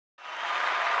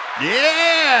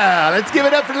Yeah, let's give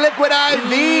it up for Liquid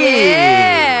IV.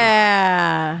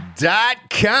 Yeah.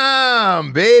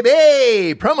 .com,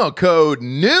 baby. Promo code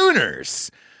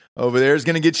Nooners over there is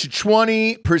going to get you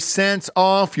 20%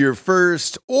 off your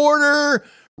first order.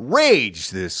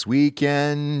 Rage this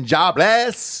weekend.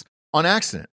 Jobless on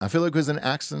accident. I feel like it was an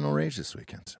accidental rage this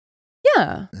weekend.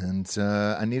 Yeah. And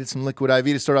I needed some Liquid IV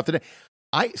to start off the day.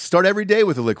 I start every day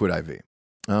with a Liquid IV.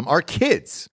 Our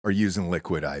kids are using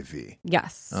Liquid IV.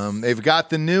 Yes. They've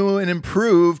got the new and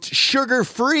improved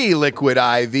sugar-free Liquid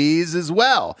IVs as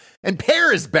well. And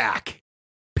Pear is back.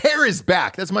 Pear is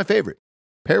back. That's my favorite.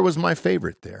 Pear was my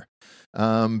favorite there.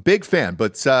 Big fan.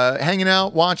 But hanging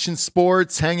out, watching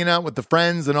sports, hanging out with the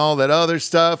friends and all that other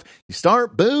stuff. You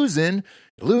start boozing,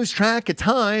 you lose track of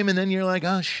time, and then you're like,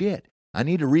 oh, shit. I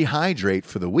need to rehydrate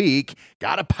for the week.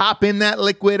 Got to pop in that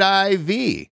Liquid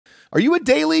IV. Are you a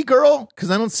daily girl? Because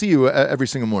I don't see you every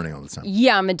single morning all the time.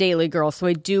 Yeah, I'm a daily girl. So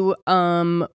I do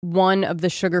one of the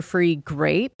sugar-free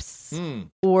grapes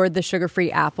or the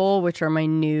sugar-free apple, which are my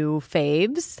new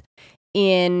faves,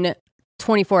 in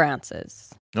 24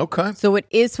 ounces. Okay. So it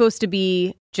is supposed to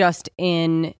be just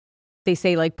in, they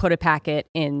say, like, put a packet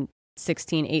in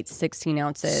 8 to 16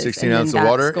 ounces. 16 ounces of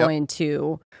water. That's going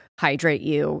to hydrate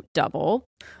you double.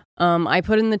 I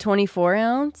put in the 24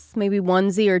 ounce, maybe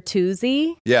onesie or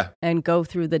twosie. Yeah. And go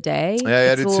through the day.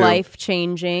 Yeah, it's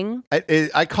life-changing.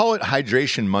 I call it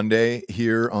Hydration Monday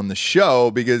here on the show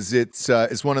because it's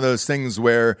one of those things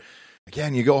where,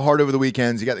 again, you go hard over the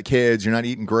weekends, you got the kids, you're not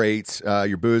eating great,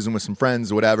 you're boozing with some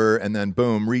friends or whatever, and then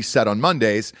boom, reset on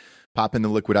Mondays, pop in the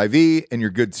Liquid IV, and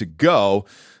you're good to go.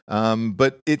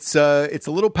 But it's a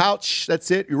little pouch,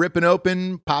 that's it. You're ripping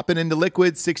open, popping into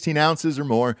liquid, 16 ounces or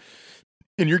more.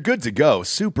 And you're good to go.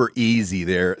 Super easy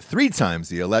there. 3 times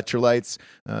the electrolytes,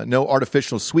 no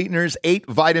artificial sweeteners, 8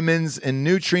 vitamins and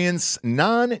nutrients,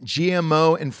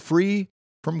 non-GMO and free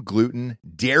from gluten,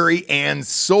 dairy, and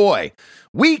soy.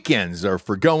 Weekends are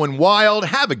for going wild.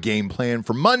 Have a game plan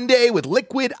for Monday with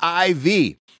Liquid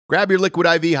IV. Grab your Liquid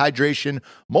IV hydration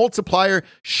multiplier,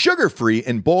 sugar-free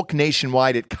in bulk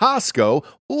nationwide at Costco,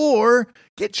 or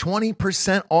get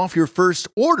 20% off your first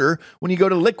order when you go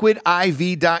to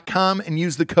liquidiv.com and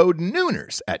use the code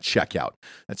Nooners at checkout.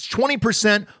 That's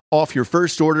 20% off your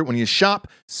first order when you shop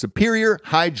Superior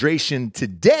Hydration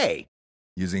today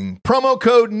using promo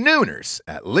code Nooners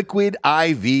at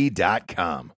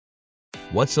liquidiv.com.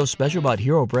 What's so special about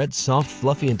Hero Bread's soft,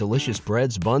 fluffy, and delicious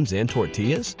breads, buns, and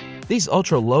tortillas? These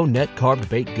ultra-low net-carb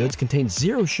baked goods contain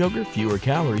 0 sugar, fewer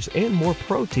calories, and more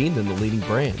protein than the leading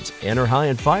brands, and are high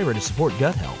in fiber to support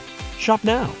gut health. Shop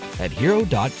now at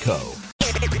hero.co.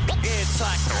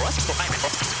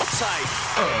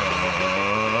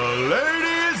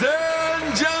 Ladies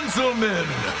and gentlemen,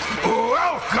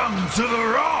 welcome to the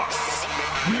Ross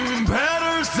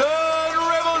Patterson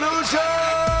Revolution!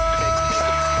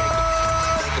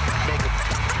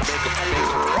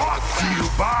 Brought to you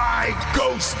by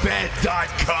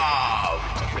GhostBed.com.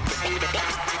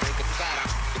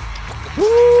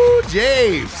 Woo,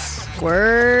 James.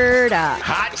 Word up.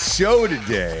 Hot show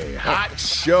today. Hot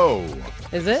show.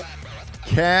 Is it?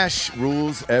 Cash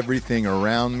rules everything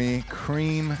around me.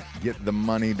 Cream, get the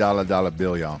money, dollar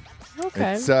bill, y'all.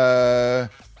 Okay. It's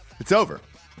over.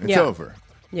 It's Yeah. over.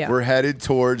 Yeah. We're headed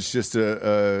towards just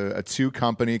a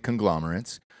 2-company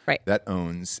conglomerate Right. that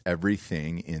owns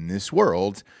everything in this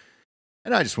world.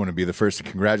 And I just want to be the first to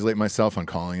congratulate myself on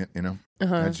calling it, you know?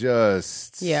 I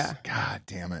just, God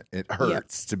damn it. It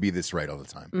hurts to be this right all the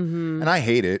time. Mm-hmm. And I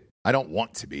hate it. I don't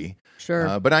want to be.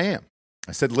 Sure. But I am.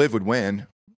 I said Liv would win.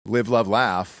 Live, Love,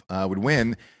 Laugh would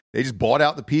win. They just bought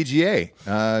out the PGA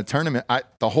tournament.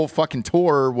 The whole fucking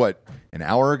tour, an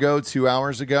hour ago, 2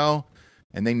 hours ago?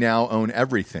 And they now own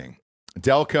everything.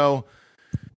 Delco,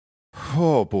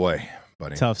 oh boy,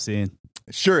 buddy. Tough scene.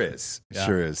 It sure is. It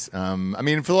sure is. I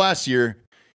mean, for the last year,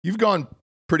 you've gone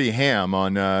pretty ham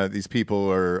on these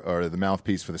people are the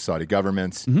mouthpiece for the Saudi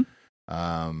government.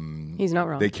 Mm-hmm. He's not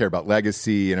wrong. They care about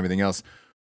legacy and everything else.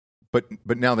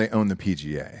 But now they own the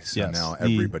PGA. So now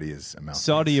everybody is a mouthpiece.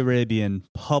 Saudi Arabian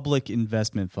Public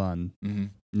Investment Fund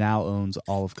now owns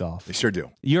all of golf. They sure do.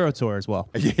 Eurotour as well.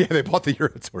 Yeah, they bought the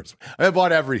Eurotours. They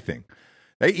bought everything.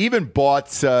 They even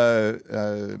bought, I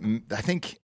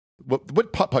think,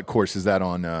 what putt-putt course is that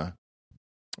on?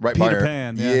 Right Peter by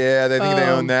Pan. Yeah, they think they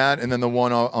own that. And then the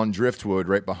one on Driftwood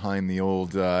right behind the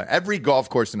old, every golf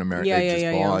course in America they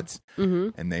just bought.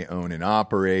 And they own and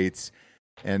operate.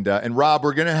 And Rob,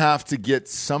 we're going to have to get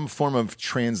some form of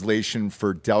translation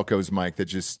for Delco's mic that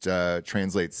just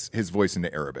translates his voice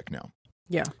into Arabic now.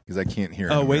 Yeah. Because I can't hear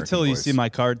wait till you see my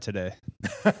card today.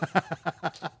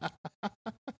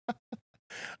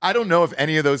 I don't know if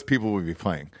any of those people would be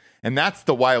playing. And that's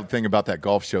the wild thing about that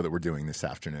golf show that we're doing this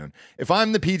afternoon. If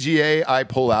I'm the PGA, I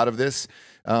pull out of this.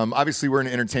 Obviously, we're an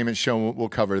entertainment show. We'll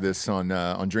cover this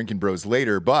on Drinking Bros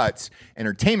later. But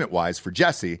entertainment-wise, for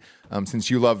Jesse, since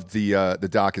you loved the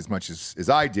doc as much as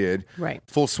I did, right.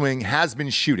 Full Swing has been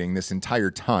shooting this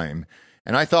entire time.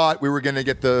 And I thought we were going to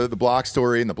get the block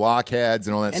story and the blockheads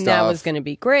and all that stuff. And that was going to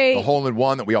be great. The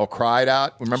hole-in-one that we all cried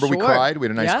at. Remember we cried? We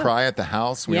had a nice cry at the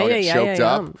house. We all got choked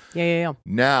up. Yeah.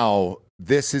 Now,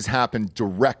 this has happened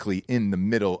directly in the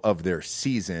middle of their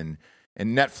season,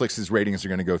 and Netflix's ratings are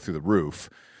going to go through the roof.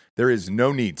 There is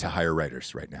no need to hire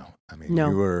writers right now. I mean,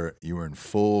 you are in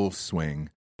full swing,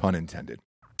 pun intended.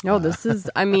 No, this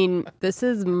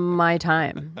is my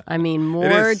time. I mean, more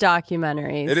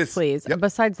documentaries, please. Yep.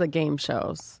 Besides the game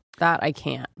shows. That I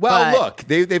can't. Well, look,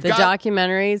 they've got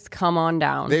documentaries, come on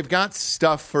down. They've got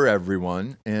stuff for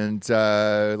everyone. And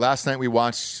last night we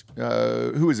watched,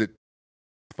 who is it?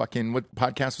 Fucking, what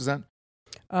podcast was that?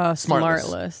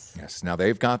 Smartless. Yes. Now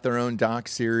they've got their own doc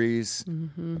series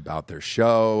about their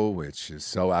show, which is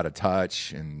so out of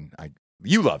touch. And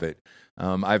you love it.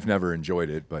 I've never enjoyed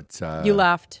it, but you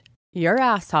laughed your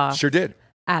ass off. Sure did.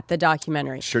 At the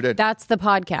documentary. Sure did. That's the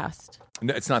podcast.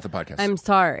 No, it's not the podcast. I'm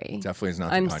sorry. It definitely is not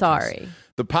the podcast. I'm sorry.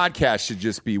 The podcast should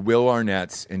just be Will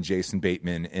Arnett and Jason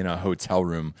Bateman in a hotel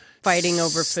room fighting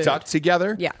over food. Stuck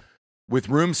together. Yeah. With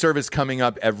room service coming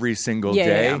up every single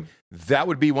day. That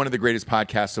would be one of the greatest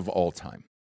podcasts of all time.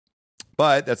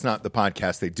 But that's not the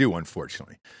podcast they do,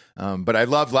 unfortunately. But I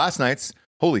loved last night's.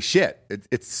 Holy shit.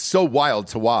 It's so wild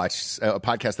to watch a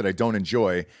podcast that I don't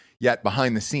enjoy, yet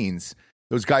behind the scenes,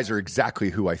 those guys are exactly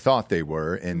who I thought they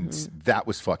were, and that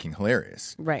was fucking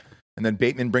hilarious. Right. And then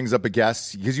Bateman brings up a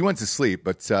guest, because you went to sleep,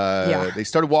 but they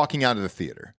started walking out of the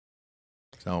theater.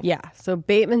 So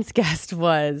Bateman's guest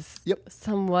was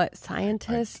somewhat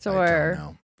scientist I don't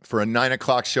know. For a 9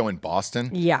 o'clock show in Boston?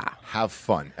 Yeah. Have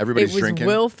fun. Everybody's drinking. It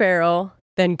was Will Ferrell,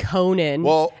 then Conan,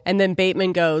 and then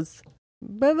Bateman goes...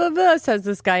 Blah, blah, blah, says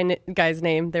this guy's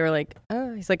name. They were like,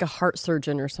 oh, he's like a heart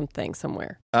surgeon or something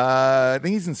somewhere. I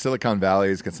think he's in Silicon Valley.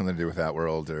 He's got something to do with that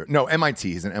world. No,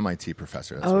 MIT. He's an MIT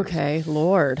professor. That's okay,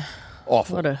 Lord.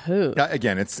 Awful. What a hoot.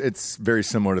 Again, it's very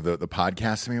similar to the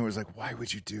podcast. I mean, it was like, why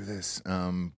would you do this?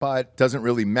 But doesn't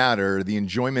really matter. The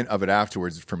enjoyment of it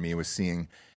afterwards for me was seeing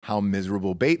how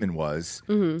miserable Bateman was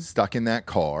stuck in that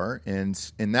car. And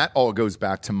that all goes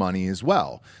back to money as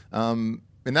well.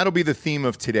 And that'll be the theme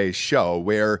of today's show,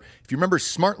 where, if you remember,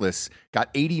 Smartless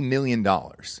got $80 million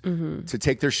to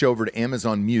take their show over to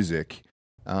Amazon Music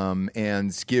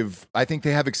and give, I think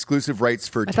they have exclusive rights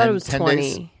for 10 days.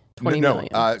 20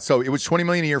 million. So it was $20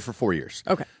 million a year for 4 years.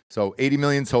 Okay. So $80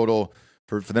 million total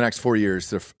for the next 4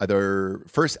 years. Their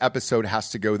first episode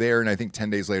has to go there, and I think 10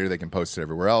 days later they can post it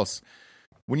everywhere else.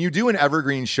 When you do an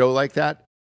evergreen show like that,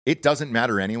 it doesn't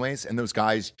matter anyways, and those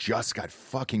guys just got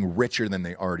fucking richer than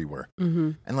they already were.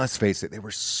 And let's face it, they were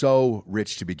so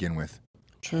rich to begin with.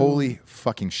 True. Holy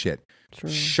fucking shit. True.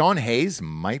 Sean Hayes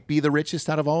might be the richest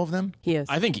out of all of them. He is.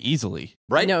 I think easily.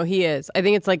 Right? No, he is. I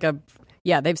think it's like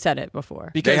they've said it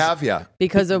before. They have, yeah.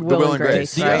 Because of Will and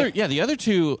Grace. The other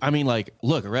two, I mean, like,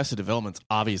 look, Arrested Development's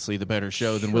obviously the better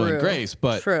show than Will and Grace,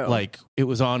 but like, it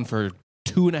was on for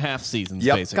 2.5 seasons,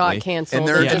 basically. Got canceled.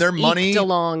 And their money eked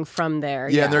along from there.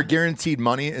 Yeah, and their guaranteed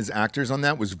money as actors on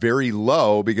that was very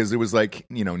low because it was like,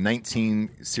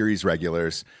 19 series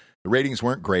regulars. The ratings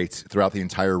weren't great throughout the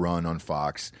entire run on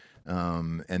Fox.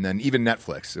 And then even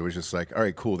Netflix, it was just like, all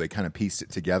right, cool. They kind of pieced it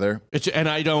together.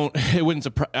 It wouldn't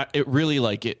surprise. It really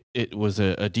it was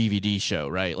a DVD show,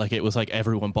 right? Like it was like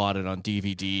everyone bought it on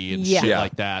DVD and shit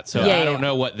like that. So I don't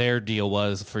know what their deal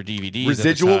was for DVDs.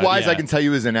 Residual wise, I can tell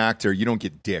you as an actor, you don't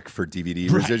get dick for DVD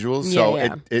residuals. So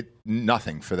it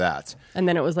nothing for that. And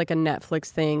then it was like a Netflix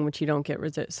thing, which you don't get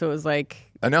so it was like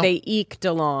they eked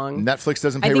along. Netflix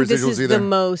doesn't pay residuals either. I think this is the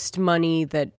most money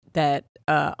that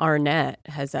Arnett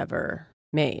has ever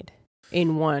made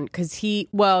in one, because he's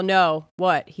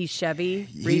Chevy,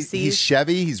 Reese's. He's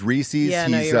Chevy, he's Reese's,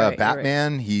 he's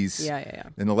Batman, he's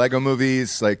in the Lego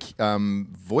movies, like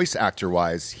voice actor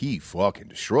wise, he fucking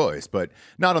destroys, but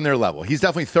not on their level. He's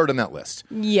definitely third on that list.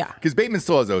 Yeah, because Bateman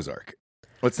still has Ozark.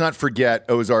 Let's not forget,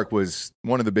 Ozark was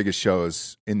one of the biggest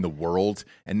shows in the world,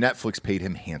 and Netflix paid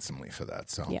him handsomely for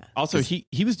that. So, Also,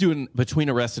 he was doing, between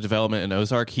Arrested Development and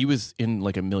Ozark, he was in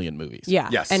like a million movies. Yeah.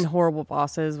 Yes. And Horrible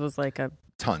Bosses was like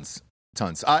tons.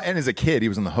 And as a kid, he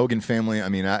was in the Hogan Family. I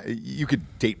mean, you could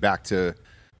date back to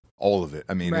all of it.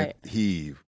 I mean,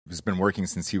 he has been working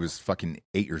since he was fucking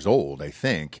 8 years old, I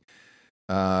think.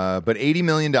 But $80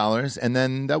 million, and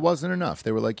then that wasn't enough.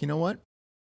 They were like, you know what?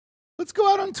 Let's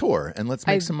go out on tour and let's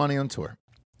make some money on tour.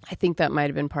 I think that might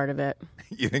have been part of it.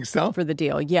 You think so? For the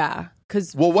deal, yeah.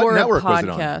 Because what network was it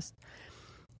on?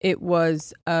 It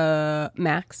was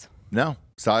Max. No,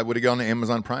 so I would have gone to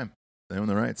Amazon Prime. They own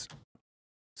the rights.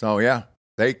 So yeah,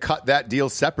 they cut that deal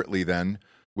separately then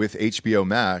with HBO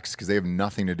Max because they have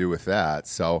nothing to do with that.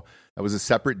 So that was a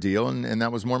separate deal, and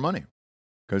that was more money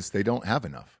because they don't have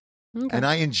enough. Okay. And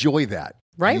I enjoy that.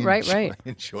 Right. I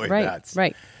enjoy that.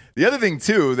 Right. The other thing,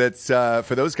 too, that's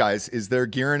for those guys is they're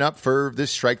gearing up for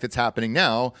this strike that's happening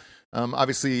now.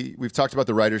 Obviously, we've talked about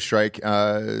the writer's strike.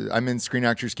 I'm in Screen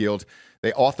Actors Guild.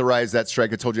 They authorized that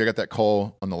strike. I told you I got that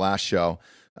call on the last show.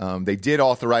 They did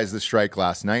authorize the strike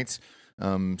last night.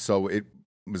 So it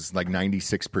was like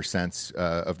 96%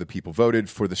 of the people voted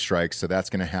for the strike. So that's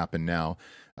going to happen now.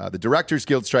 The Directors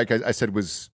Guild strike, I said,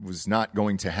 was not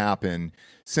going to happen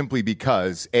simply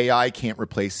because AI can't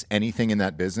replace anything in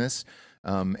that business.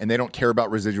 And they don't care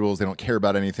about residuals. They don't care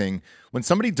about anything. When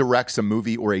somebody directs a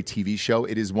movie or a TV show,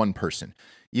 it is one person.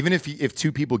 Even if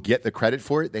two people get the credit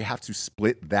for it, they have to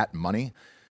split that money.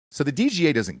 So the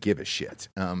DGA doesn't give a shit.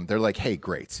 They're like, hey,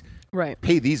 great. Right.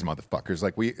 Pay these motherfuckers.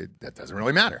 That doesn't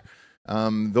really matter.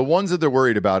 The ones that they're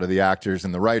worried about are the actors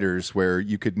and the writers, where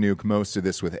you could nuke most of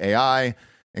this with AI,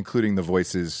 including the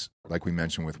voices, like we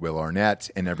mentioned with Will Arnett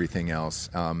and everything else.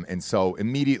 And so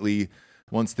immediately,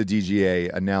 once the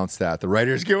DGA announced that, the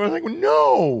writers were like,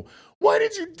 no, why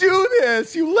did you do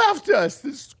this? You left us.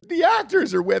 The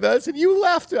actors are with us, and you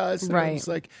left us. And right. It's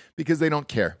like, because they don't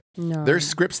care. No. There's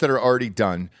scripts that are already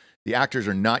done. The actors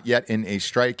are not yet in a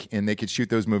strike, and they could shoot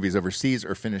those movies overseas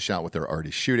or finish out what they're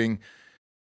already shooting.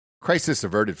 Crisis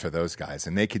averted for those guys,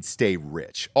 and they could stay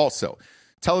rich. Also,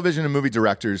 television and movie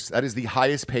directors, that is the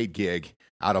highest paid gig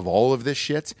out of all of this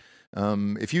shit.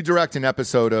 If you direct an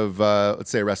episode of, let's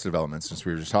say, Arrested Development, since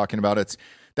we were just talking about it,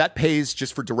 that pays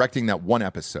just for directing that one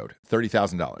episode,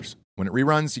 $30,000. When it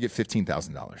reruns, you get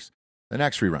 $15,000. The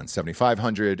next rerun,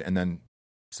 $7,500, and then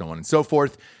so on and so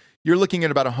forth. You're looking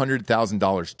at about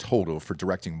 $100,000 total for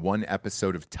directing one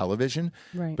episode of television.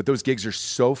 Right. But those gigs are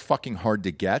so fucking hard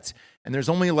to get, and there's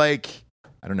only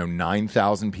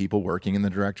 9,000 people working in the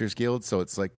Directors Guild. So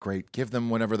it's like, great, give them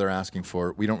whatever they're asking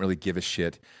for. We don't really give a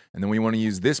shit. And then we want to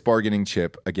use this bargaining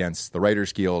chip against the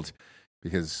Writers Guild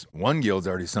because one guild's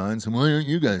already signed. So why aren't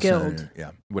you guys signing it?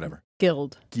 Yeah, whatever.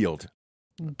 Guild.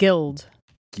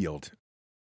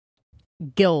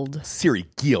 Siri,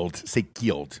 guild. Say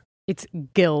guild. It's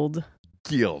guild.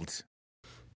 Guild.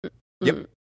 Yep.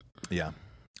 Yeah.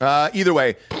 Either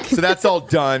way, so that's all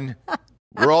done.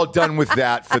 We're all done with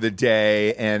that for the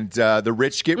day, and the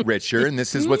rich get richer, and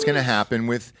this is what's going to happen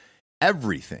with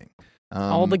everything.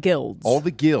 All the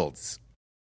guilds.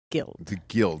 Guild. The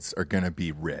guilds are going to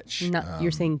be rich. No,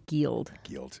 you're saying guild.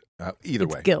 Guild. Either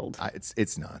way. Guild.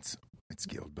 It's not. It's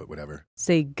guild, but whatever.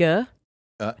 Say g.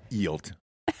 Yield.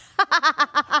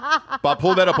 Bob,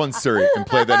 pull that up on Siri and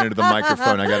play that into the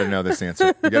microphone. I got to know this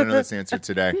answer. We got to know this answer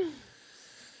today.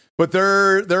 But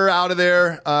they're out of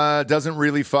there. Doesn't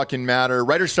really fucking matter.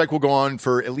 Writer's strike will go on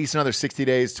for at least another 60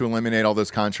 days to eliminate all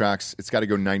those contracts. It's got to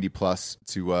go 90 plus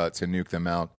to nuke them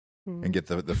out and get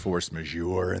the force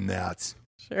majeure in that.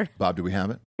 Sure. Bob, do we have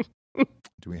it?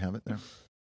 Do we have it there?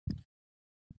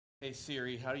 Hey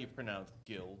Siri, how do you pronounce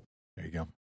guild? There you go.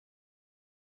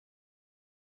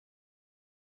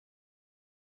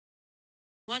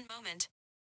 One moment.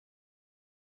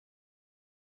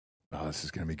 Oh, this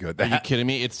is going to be good. Are you kidding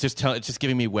me? It's just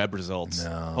giving me web results. No.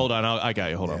 Hold on, I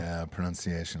got you. Hold on. Yeah,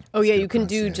 pronunciation. Oh, yeah, you can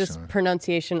do just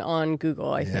pronunciation on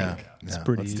Google, I think. It's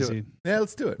pretty easy. Yeah,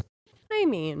 let's do it. I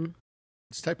mean,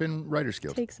 just type in Writer's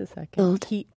Guild. Takes a second. Guild.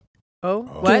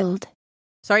 What? Guild.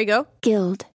 Sorry, go.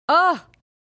 Guild. Oh.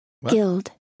 What?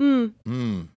 Guild.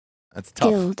 That's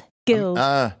tough. Guild.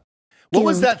 What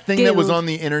was that thing that was Guild. on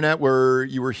the internet where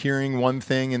you were hearing one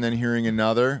thing and then hearing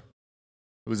another?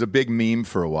 It was a big meme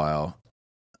for a while.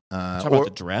 Talk about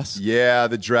the dress? Yeah,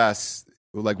 the dress.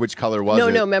 Like, which color was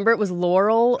it? No, remember it was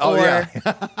Laurel? Oh, yeah.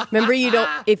 Remember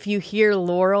if you hear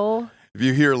Laurel. If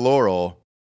you hear Laurel.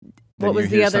 What was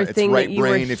the other thing that you were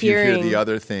hearing? If you hear the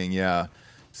other thing, yeah.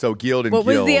 So Guild and What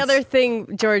Guild. was the other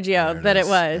thing, Giorgio, that it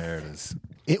was? There it is.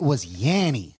 It was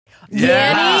Yanny.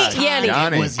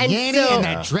 Yanny. It was And Yanny, so- and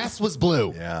that dress was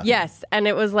blue. Yeah. Yes, and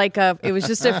it was it was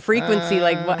just a frequency,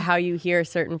 how you hear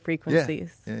certain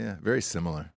frequencies. Yeah. Very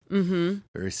similar. Mm-hmm.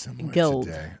 Very similar Guild.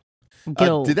 today.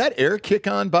 Guild. Did that air kick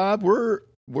on, Bob? We're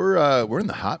in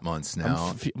the hot months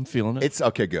now. I'm feeling it. It's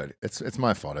okay, good. It's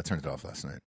my fault. I turned it off last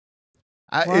night.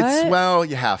 What?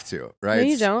 You have to,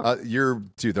 right? No, you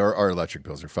don't. Our electric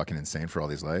bills are fucking insane for all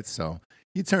these lights. So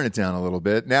you turn it down a little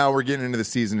bit. Now we're getting into the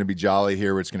season to be jolly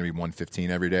here, where it's going to be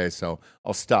 115 every day. So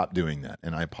I'll stop doing that,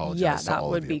 and I apologize. Yeah, to that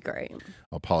all would of be you. great.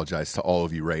 I'll apologize to all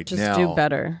of you right Just now. do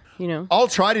better, you know. I'll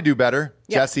try to do better,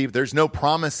 Yeah. Jesse. There's no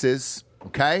promises.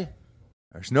 Okay,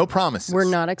 there's no promises. We're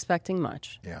not expecting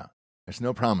much. Yeah, there's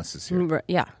no promises here.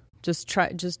 Yeah, just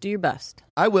do your best.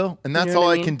 I will, and that's You know all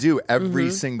what I I mean? can do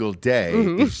every single day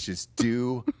is just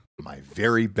do my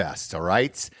very best. All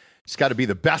right, just got to be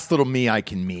the best little me I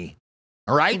can be.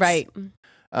 All right, Right.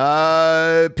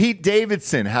 Pete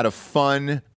Davidson had a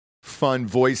fun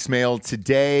voicemail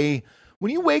today.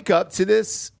 When you wake up to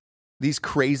these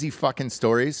crazy fucking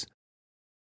stories,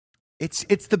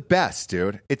 it's the best,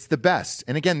 dude. It's the best.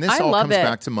 And again, this I all love comes it.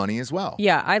 back to money as well.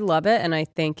 Yeah, I love it, and I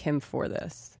thank him for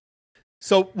this.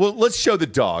 So, well, let's show the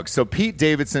dog. So, Pete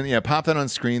Davidson, pop that on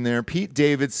screen there. Pete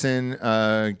Davidson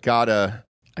got a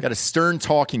stern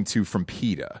talking to from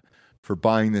PETA for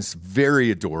buying this very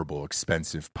adorable,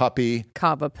 expensive puppy.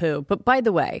 Cavapoo. But by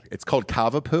the way, It's called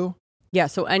Cavapoo. yeah,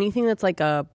 so anything that's like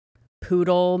a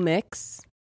poodle mix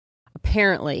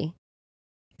apparently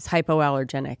is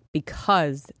hypoallergenic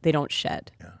because they don't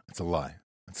shed. Yeah, it's a lie.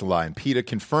 It's a lie. And PETA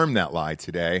confirmed that lie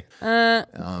today.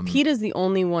 PETA's the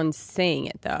only one saying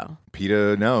it, though.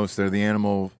 PETA knows they're the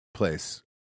animal place.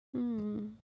 Hmm.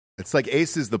 It's like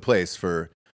Ace is the place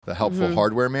for the helpful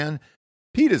hardware man.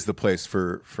 PETA's the place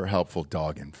for helpful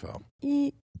dog info.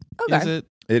 Okay. Is it?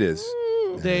 It is.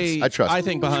 Mm. It They, is. I trust. I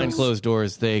think behind trust. closed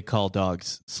doors, they call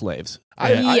dogs slaves.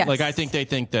 Yes. I think they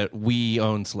think that we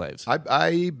own slaves.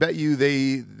 I bet you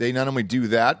they not only do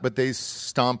that, but they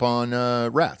stomp on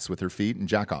rats with their feet and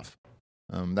jack off.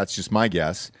 That's just my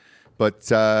guess. But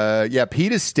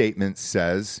PETA's statement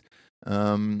says,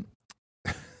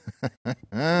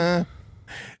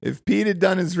 if Pete had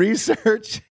done his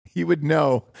research, he would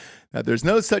know that there's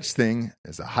no such thing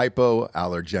as a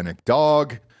hypoallergenic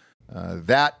dog.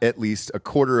 That at least a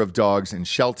quarter of dogs in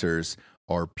shelters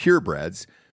are purebreds,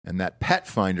 and that Pet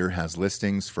Finder has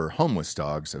listings for homeless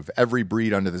dogs of every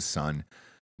breed under the sun,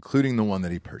 including the one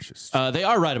that he purchased. They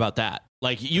are right about that.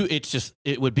 Like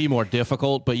it would be more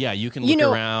difficult, but yeah, you can look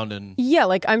around and Yeah,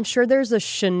 like I'm sure there's a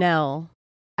Chanel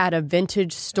at a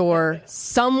vintage store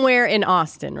somewhere in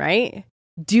Austin, right?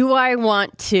 Do I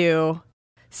want to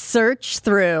search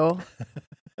through?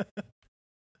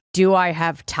 Do I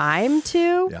have time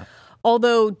to? Yeah.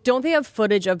 Although, don't they have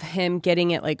footage of him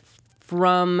getting it like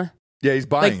from? Yeah, he's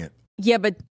buying it. Yeah,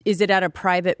 but is it at a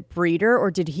private breeder or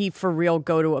did he for real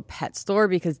go to a pet store?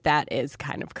 Because that is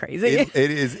kind of crazy. It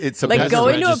is. It's a Like pet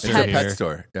going store. to a It's pet- pet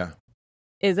store. Yeah,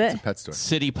 Is it's it? a pet store.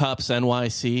 City Pups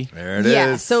NYC. There it is.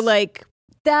 Yeah. So like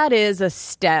that is a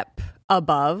step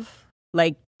above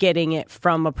like getting it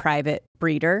from a private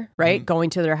breeder, right? Mm-hmm. Going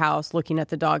to their house, looking at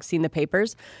the dog, seeing the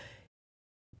papers.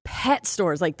 Pet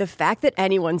stores, like the fact that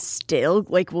anyone still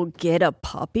like will get a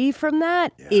puppy from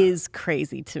that is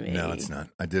crazy to me. No, it's not.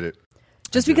 I did it.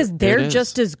 Just I did because it. they're It is.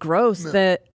 just as gross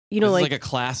that It's like a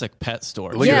classic pet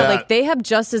store. Look at yeah, that. like they have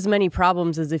just as many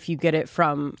problems as if you get it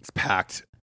from. It's packed.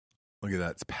 Look at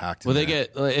that. It's packed. Well, in they there.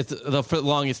 get for the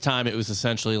longest time. It was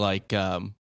essentially like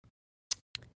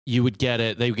you would get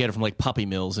it. They would get it from like puppy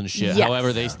mills and shit. Yes.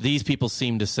 However, these people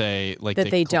seem to say like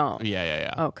That they don't.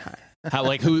 Yeah. Okay. How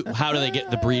do they get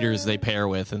the breeders they pair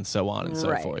with and so on and so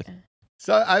Right. forth.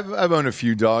 So I've owned a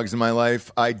few dogs in my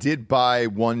life. I did buy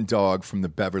one dog from the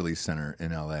Beverly Center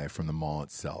in LA from the mall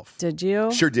itself. Did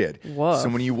you? Sure did. Whoa. So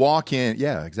when you walk in,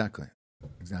 yeah, exactly.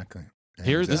 And,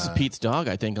 Here, this is Pete's dog.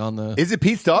 I think on the Is it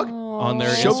Pete's dog? on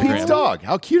their Show Instagram. Pete's dog.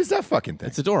 How cute is that fucking thing?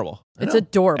 It's adorable. It's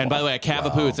adorable. And by the way, a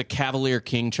Cavapoo, Wow. it's a Cavalier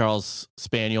King Charles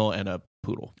Spaniel and a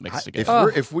poodle mixed If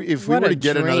together. we what were a to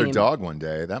get another dream. dog one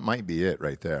day, that might be it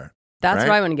right there. That's right?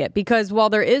 what I want to get because while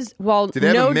Do they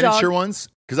have no a miniature dog, ones?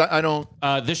 Because I don't.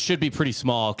 This should be pretty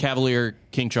small. Cavalier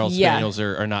King Charles Yeah. Spaniels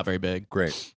are not very big.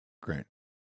 Great. 'Cause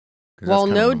that's while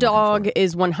kinda no what I'm looking dog for.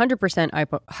 is 100%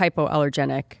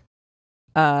 hypoallergenic,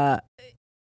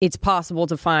 it's possible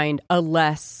to find a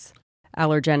less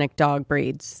allergenic dog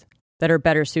breeds that are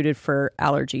better suited for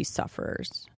allergy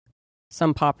sufferers.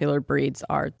 Some popular breeds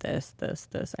are this,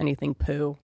 anything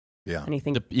poo, Yeah.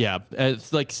 anything.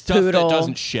 It's like stuff Poodle. that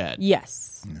doesn't shed.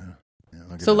 Yes. Yeah,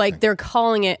 look at So that like thing. they're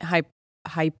calling it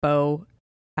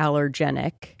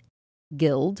hypoallergenic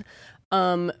guild.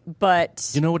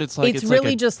 But You know what it's like? it's like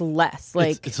really a- just less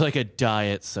like it's like a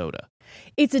diet soda.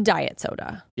 it's a diet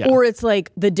soda. Yeah. Or it's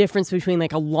like the difference between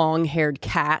like a long-haired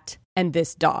cat and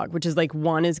this dog, which is like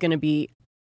one is going to be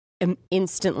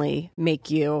instantly make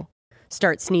you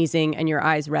start sneezing and your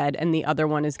eyes red, and the other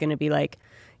one is going to be like,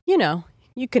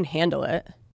 you can handle it.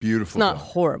 Beautiful. It's not dog.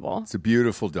 horrible. It's a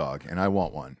beautiful dog, and I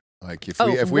want one. Like if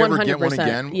we ever get one 100%.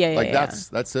 again,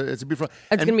 it's a beautiful.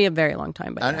 It's going to be a very long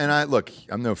time. But and I look,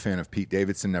 I'm no fan of Pete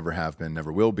Davidson. Never have been,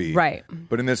 never will be. Right.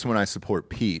 But in this one, I support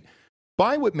Pete.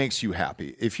 Buy what makes you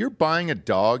happy. If you're buying a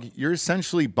dog, you're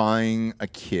essentially buying a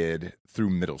kid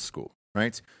through middle school,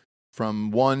 right?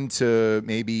 From 1 to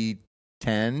maybe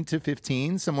 10 to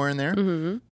 15, somewhere in there.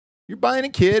 Mm-hmm. You're buying a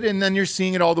kid, and then you're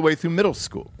seeing it all the way through middle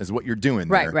school is what you're doing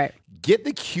there. Right. Get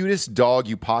the cutest dog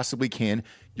you possibly can.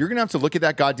 You're going to have to look at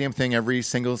that goddamn thing every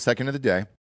single second of the day.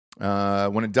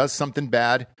 When it does something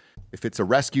bad, if it's a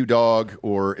rescue dog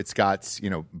or it's got,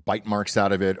 bite marks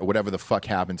out of it or whatever the fuck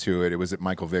happened to it. It was at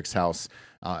Michael Vick's house,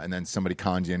 and then somebody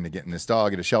conned you into getting this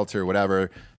dog at a shelter or whatever.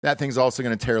 That thing's also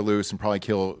going to tear loose and probably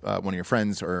kill one of your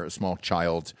friends or a small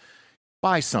child.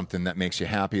 Buy something that makes you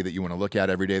happy, that you want to look at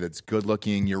every day, that's good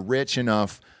looking. You're rich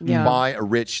enough. Yeah. Buy a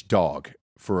rich dog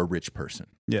for a rich person.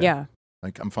 Yeah.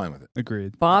 Like, I'm fine with it.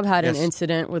 Agreed. Bob had an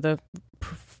incident with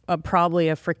probably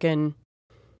a freaking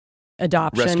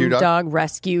adoption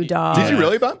rescue dog. Did you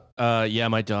really, Bob? Yeah,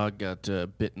 my dog got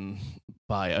bitten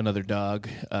by another dog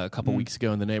a couple weeks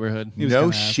ago in the neighborhood. No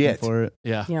shit. For it.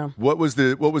 Yeah. What was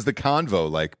the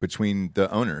convo like between the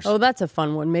owners? Oh, that's a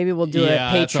fun one. Maybe we'll do it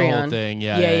That's the Patreon. whole thing.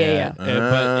 Yeah.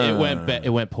 But it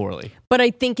went poorly. But I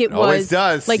think it always was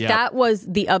does. like Yep. that was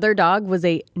the other dog was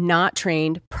a not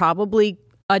trained, probably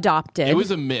adopted. It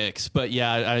was a mix, but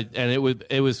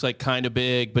it was like kind of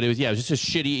big, but it was just a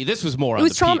shitty. This was more. It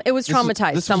was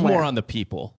traumatized. This somewhere. was more on the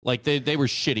people. Like they were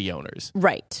shitty owners,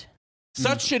 right?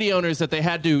 Such shitty owners that they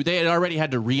had already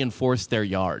had to reinforce their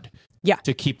yard,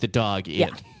 to keep the dog in. Yeah,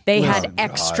 they had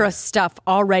extra stuff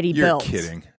already built. You're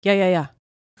kidding. Yeah.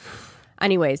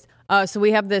 Anyways, so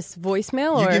we have this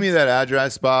voicemail. You or? give me that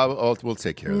address, Bob. We'll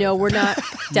take care of it. No, we're not.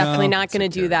 Definitely not going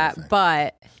to do that.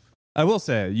 But I will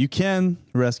say, you can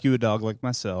rescue a dog like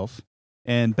myself,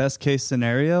 and best case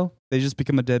scenario, they just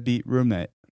become a deadbeat roommate.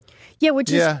 Yeah,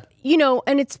 which is,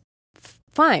 and it's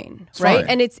fine, right?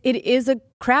 And it is a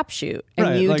crapshoot,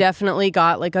 and you definitely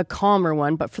got like a calmer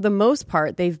one. But for the most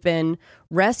part, they've been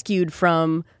rescued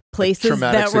from places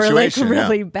that were like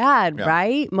really bad,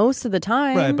 right? Most of the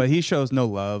time. Right, but he shows no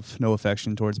love, no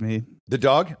affection towards me. The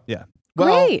dog? Yeah.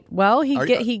 Great. Well,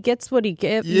 he gets what he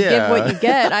gets. You get what you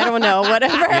get. I don't know.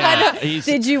 Whatever.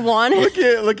 Did you want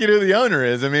it? Look at who the owner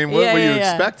is. I mean, what were you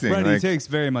expecting? Right, he takes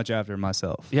very much after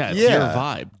myself. Yeah, it's your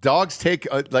vibe. Dogs take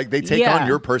on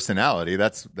your personality.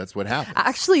 That's what happens.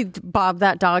 Actually, Bob,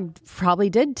 that dog probably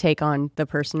did take on the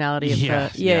personality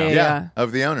of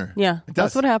of the owner. Yeah,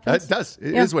 that's what happens. It does.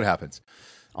 It is what happens.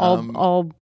 All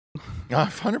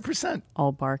 100%.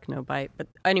 All bark, no bite. But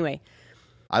anyway.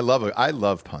 I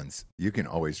love puns. You can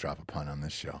always drop a pun on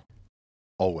this show.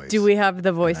 Always. Do we have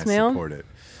the voicemail? I support it.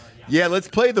 Yeah, let's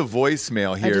play the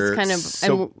voicemail here.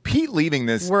 Pete leaving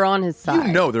this. We're on his side.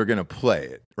 You know they're going to play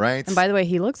it, right? And by the way,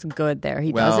 he looks good there.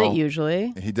 He doesn't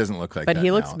usually. He doesn't look like that. But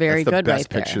he looks very good right there. That's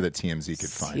the best picture that TMZ could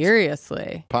find.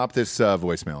 Seriously. Pop this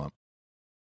voicemail up.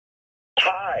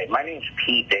 Hi, my name's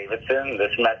Pete Davidson.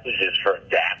 This message is for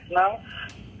Daphna.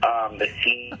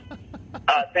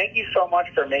 Thank you so much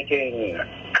for making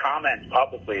comments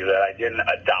publicly that I didn't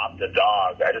adopt a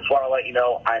dog. I just want to let you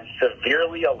know I'm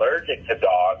severely allergic to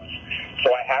dogs,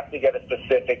 so I have to get a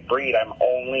specific breed. I'm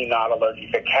only not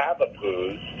allergic to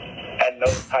Cavapoos and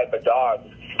those type of dogs.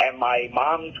 And my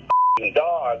mom's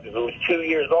dog, who was 2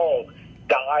 years old,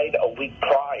 died a week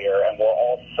prior, and we're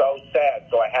all so sad,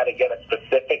 so I had to get a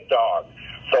specific dog.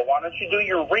 So why don't you do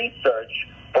your research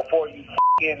before you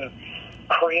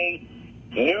create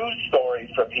news stories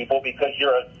for people, because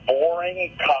you're a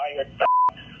boring, tired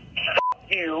fuck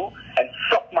you and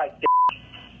suck my dick.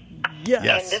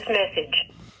 Yes. End this message.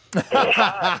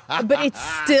 But it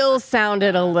still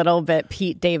sounded a little bit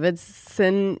Pete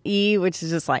Davidson-y, which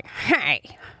is just like, hey.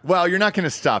 Well, you're not going to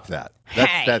stop that.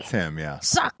 That's him, yeah.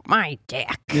 Suck my dick.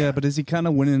 Yeah, but is he kind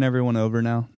of winning everyone over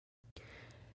now?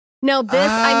 No,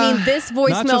 this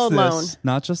voicemail alone.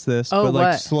 Not just this, but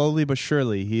like slowly but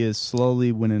surely, he is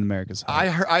slowly winning America's heart.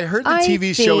 I heard the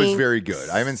TV show is very good.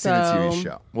 I haven't seen the TV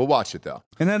show. We'll watch it, though.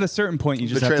 And at a certain point, you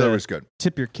just have to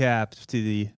tip your cap to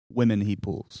the women he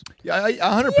pulls. Yeah,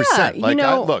 100%.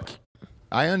 Yeah,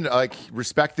 I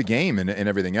respect the game and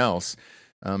everything else.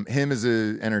 Him as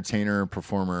an entertainer,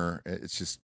 performer,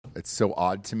 it's so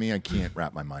odd to me. I can't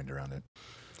wrap my mind around it.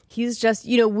 He's just,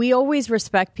 we always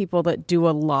respect people that do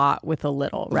a lot with a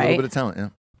little, right? A little bit of talent, yeah.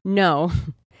 No,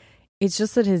 it's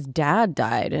just that his dad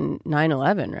died in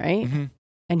 9/11, right? Mm-hmm.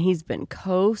 And he's been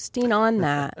coasting on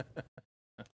that.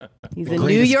 He's a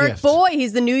New York boy.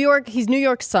 He's New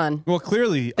York's son. Well,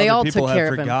 clearly, they other people have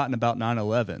forgotten about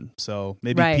 9/11, so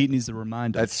maybe Pete needs to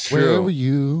remind us. That's true. Where were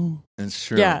you? That's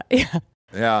true. Yeah.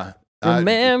 Yeah.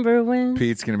 Remember when?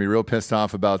 Pete's going to be real pissed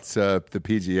off about the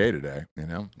PGA today, you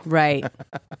know? Right.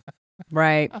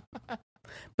 Right.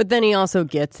 But then he also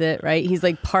gets it, right? He's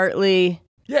like partly...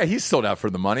 Yeah, he's sold out for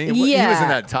the money. He was in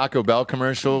that Taco Bell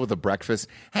commercial with the breakfast.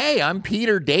 Hey, I'm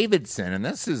Peter Davidson, and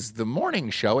this is the morning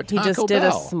show at Taco Bell. He just did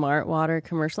a Smart Water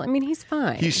commercial. I mean, he's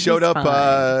fine. He showed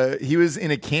up. He was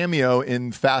in a cameo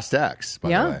in Fast X, by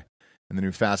the way, in the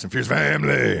new Fast and Furious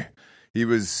family. He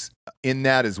was in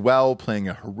that as well, playing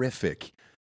a horrific,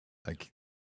 like,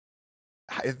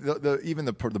 even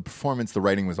the performance, the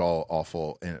writing was all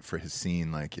awful for his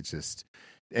scene. Like, it just,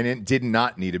 and it did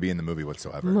not need to be in the movie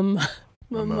whatsoever.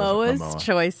 Momoa's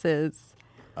choices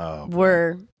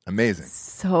were amazing,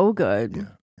 so good.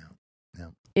 Yeah.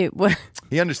 It was.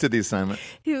 He understood the assignment.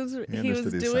 He was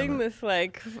doing this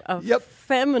like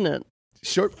feminine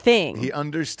short thing. He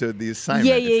understood the assignment.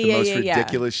 It's the most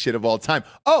ridiculous shit of all time.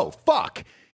 Oh fuck!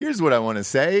 Here's what I want to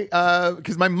say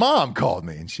because my mom called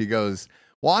me and she goes,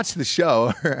 "Watch the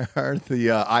show or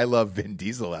the I Love Vin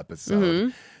Diesel episode." Mm-hmm.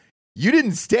 You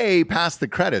didn't stay past the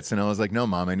credits. And I was like, no,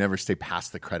 Mom, I never stay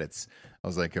past the credits. I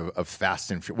was like, of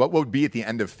Fast and Furious. What would be at the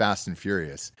end of Fast and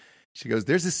Furious? She goes,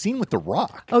 there's a scene with The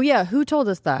Rock. Oh, yeah. Who told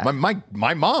us that? My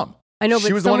mom. I know, but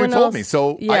she was the one who told me.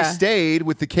 So yeah. I stayed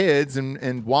with the kids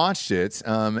and watched it.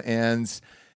 And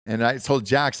I told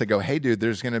Jax, I go, hey, dude,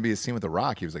 there's going to be a scene with The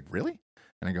Rock. He was like, really?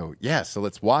 And I go, yeah, so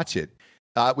let's watch it.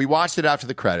 We watched it after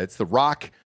the credits. The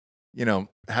Rock,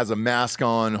 has a mask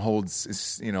on,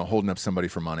 holding up somebody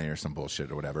for money or some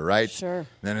bullshit or whatever, right? Sure.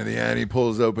 Then at the end, he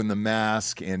pulls open the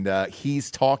mask and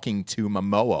he's talking to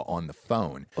Momoa on the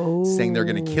phone, saying they're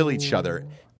going to kill each other,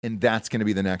 and that's going to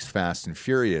be the next Fast and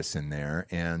Furious in there.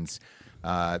 And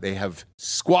they have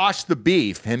squashed the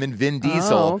beef. Him and Vin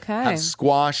Diesel have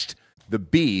squashed the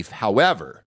beef.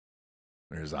 However,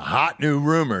 there's a hot new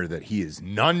rumor that he is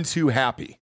none too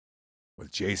happy with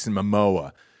Jason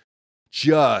Momoa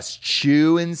just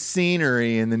chewing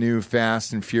scenery in the new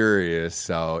Fast and Furious.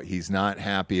 So he's not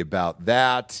happy about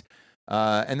that.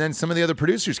 And then some of the other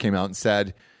producers came out and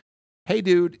said, hey,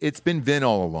 dude, it's been Vin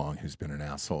all along who's been an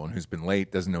asshole and who's been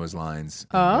late, doesn't know his lines.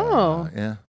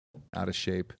 And, out of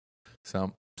shape.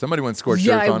 So somebody went scorched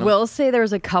earth on him. I will say there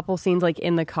was a couple scenes like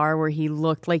in the car where he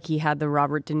looked like he had the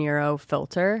Robert De Niro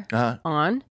filter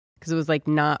on because it was like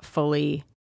not fully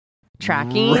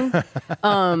tracking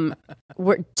to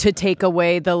take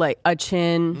away the like a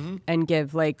chin and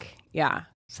give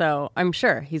so I'm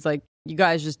sure he's like, you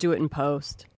guys just do it in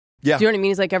post. Do you know what I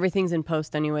mean? He's like, everything's in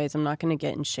post anyways, I'm not going to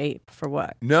get in shape for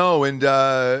what. No. And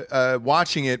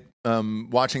watching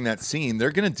that scene,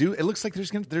 they're going to do, it looks like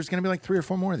there's going to be like 3 or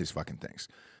 4 more of these fucking things.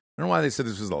 I don't know why they said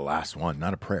this was the last one,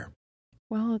 not a prayer.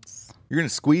 Well, you're going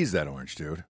to squeeze that orange,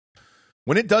 dude.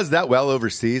 When it does that well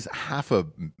overseas,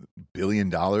 $500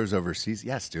 million overseas,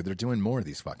 yes, dude, they're doing more of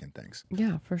these fucking things.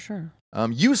 Yeah, for sure.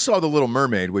 You saw The Little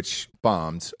Mermaid, which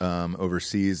bombed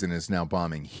overseas and is now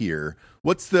bombing here.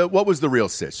 What was the real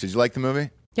sitch? Did you like the movie?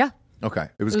 Yeah. Okay.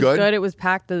 It was good? Good. It was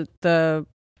packed. The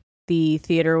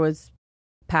theater was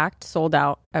packed, sold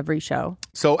out every show.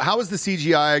 So how was the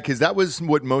CGI? Because that was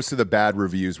what most of the bad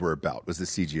reviews were about, was the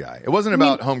CGI. It wasn't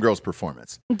about Homegirl's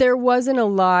performance. There wasn't a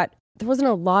lot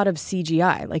of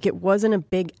CGI. Like, it wasn't a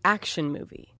big action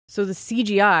movie. So the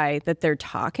CGI that they're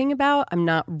talking about, I'm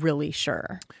not really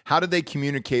sure. How did they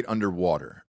communicate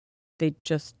underwater? They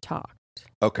just talked.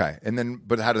 Okay.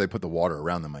 But how do they put the water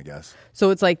around them, I guess?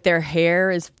 So it's like their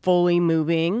hair is fully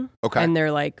moving. Okay. And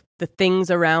they're like, the things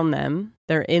around them,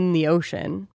 they're in the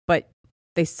ocean, but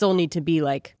they still need to be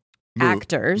like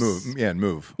actors.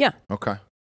 Move. Yeah. Okay.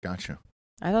 Gotcha.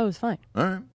 I thought it was fine. All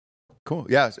right. Cool.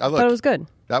 Yeah. I thought it was good.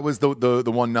 That was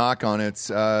the one knock on it.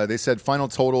 They said final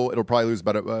total, it'll probably lose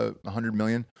about $100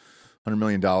 million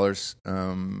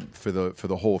for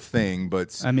the whole thing.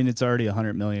 But I mean, it's already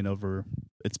 $100 million over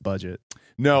its budget.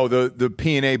 No, the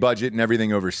P&A budget and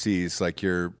everything overseas, like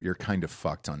you're kind of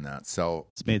fucked on that. So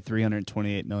it's made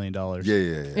 $328 million.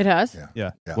 Yeah. It has.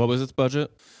 Yeah. What was its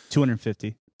budget?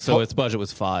 250. So its budget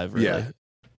was 5. Really? Yeah,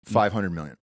 $500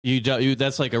 million. You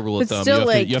that's like a rule of But thumb.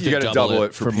 still, You have to double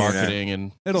it for marketing,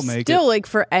 and it'll make still, like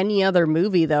for any other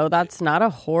movie though, that's not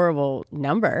a horrible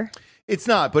number. It's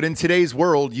not, but in today's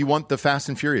world, you want the Fast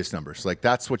and Furious numbers. Like,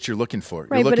 that's what you're looking for.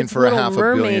 Right, you're looking for Little $500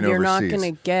 Mermaid, million you're overseas. not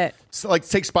going to get. So, like,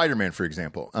 take Spider-Man, for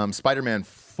example. Spider-Man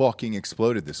fucking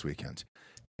exploded this weekend.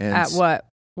 And At what?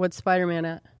 What's Spider-Man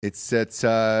at?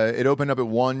 It opened up at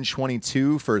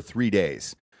 122 for 3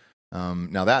 days.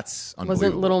 Now that's unbelievable.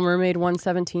 Wasn't Little Mermaid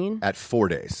 117? At 4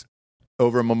 days.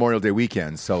 Over Memorial Day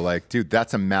weekend. So, like, dude,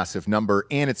 that's a massive number,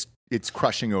 and it's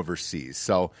crushing overseas.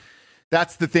 So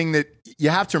that's the thing that you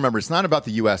have to remember. It's not about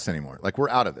the U.S. anymore. Like, we're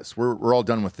out of this. We're all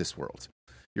done with this world.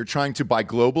 You're trying to buy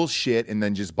global shit and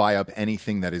then just buy up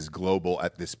anything that is global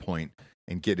at this point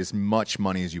and get as much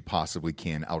money as you possibly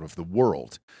can out of the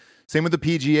world. Same with the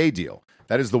PGA deal.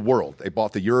 That is the world. They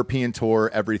bought the European tour,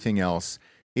 everything else.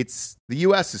 The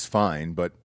U.S. is fine,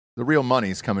 but the real money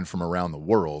is coming from around the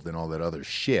world and all that other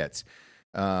shit.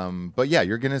 But yeah,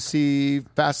 you're going to see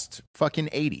fast fucking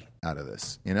 80 out of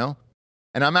this, you know?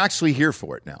 And I'm actually here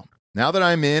for it now. Now that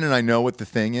I'm in and I know what the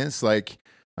thing is, like,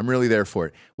 I'm really there for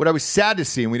it. What I was sad to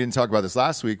see, and we didn't talk about this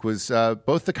last week, was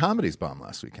both the comedies bombed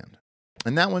last weekend.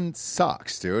 And that one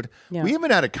sucks, dude. Yeah. We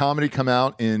haven't had a comedy come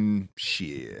out in, 3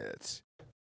 years.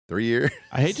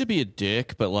 I hate to be a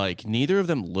dick, but like neither of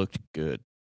them looked good.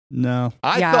 No.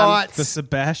 I thought the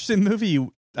Sebastian movie,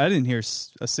 I didn't hear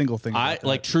a single thing about that.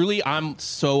 Like, truly, I'm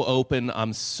so open.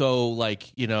 I'm so,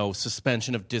 like, you know,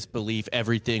 suspension of disbelief,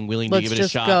 everything, willing to give it a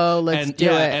shot. Let's do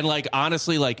it. And, like,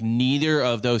 honestly, like, neither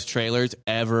of those trailers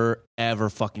ever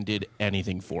fucking did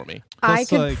anything for me. I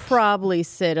could probably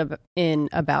sit in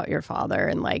About Your Father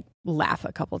and, like, laugh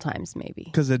a couple times, maybe.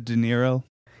 Because of De Niro?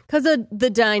 Because of the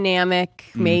dynamic,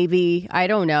 maybe. I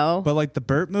don't know. But, like, the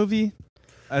Burt movie,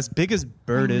 as big as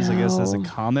Burt is, I guess, as a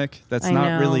comic, that's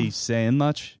not really saying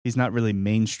much. He's not really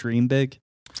mainstream big.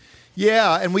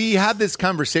 Yeah, and we had this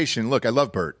conversation. Look, I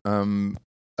love Burt.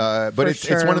 But it's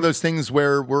one of those things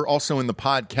where we're also in the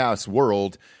podcast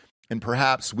world, and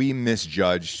perhaps we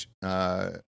misjudged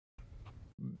how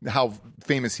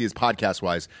famous he is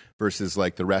podcast-wise versus,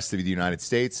 like, the rest of the United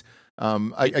States.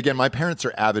 Again, my parents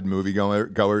are avid movie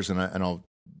goers, and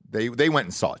they went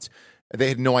and saw it. They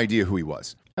had no idea who he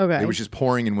was. Okay. It was just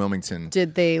pouring in Wilmington.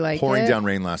 Did they like pouring down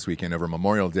rain last weekend over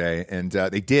Memorial Day, and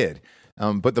they did.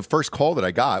 But the first call that I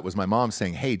got was my mom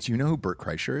saying, "Hey, do you know who Burt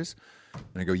Kreischer is?"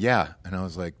 And I go, "Yeah." And I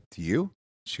was like, "Do you?"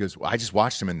 She goes, "Well, I just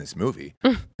watched him in this movie."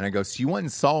 And I go, "So you went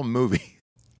and saw a movie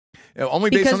only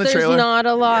based because on the trailer?" There's not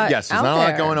a lot. Yes, there's not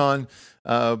a lot going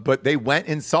on. But they went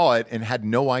and saw it and had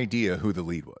no idea who the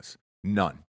lead was.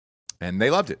 None. And they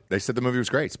loved it. They said the movie was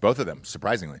great. Both of them,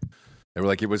 surprisingly. They were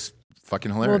like, it was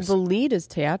fucking hilarious. Well, the lead is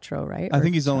Teatro, right? I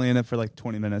think he's only in it for like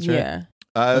 20 minutes, right?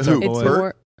 Yeah. Who?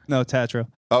 Burt? No, Teatro.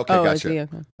 Okay, gotcha.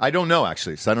 Okay. I don't know,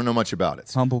 actually, so I don't know much about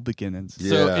it. Humble beginnings. Yeah.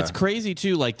 So it's crazy,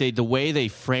 too, like the way they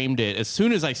framed it. As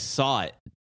soon as I saw it,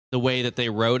 the way that they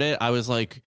wrote it, I was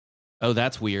like, oh,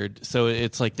 that's weird. So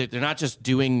it's like they're not just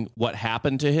doing what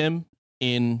happened to him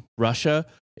in Russia.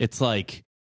 It's like...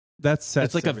 It's like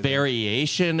everything. A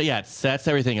variation. Yeah, it sets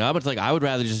everything up. It's like I would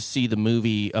rather just see the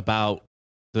movie about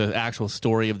the actual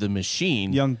story of the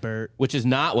machine. Young Burt. Which is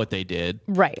not what they did.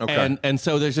 Right. Okay. And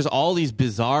so there's just all these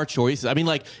bizarre choices. I mean,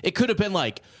 like, it could have been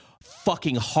like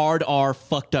fucking hard R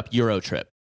fucked up Euro trip.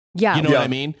 Yeah. You know what I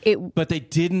mean? But they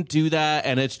didn't do that,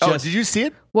 and it's just... Oh, did you see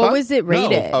it? What was it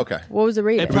rated? No. Okay. What was it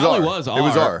rated? It probably was R. It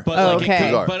was R. But okay.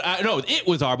 It was R. But it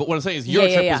was R. But what I'm saying is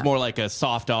Eurotrip was more like a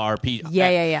soft R,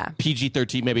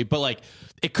 PG-13 maybe. But like,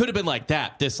 it could have been like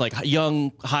that, this like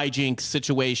young hijinks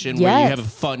situation where you have a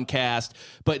fun cast.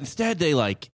 But instead they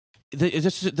like,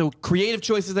 the creative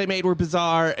choices they made were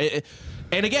bizarre.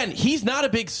 And again, he's not a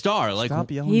big star. Like,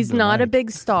 he's not a big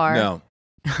star. No.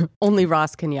 Only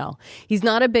Ross can yell. He's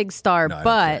not a big star,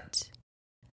 but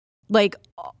like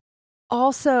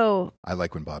also... I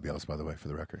like when Bob yells, by the way, for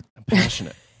the record. I'm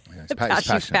passionate. Yeah, he's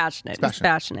passionate. He's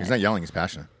passionate. He's not yelling, he's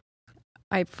passionate.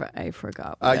 I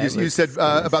forgot. You said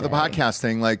about the podcast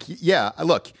thing. Like, yeah,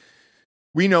 look,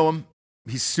 we know him.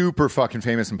 He's super fucking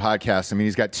famous in podcasts. I mean,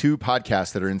 he's got 2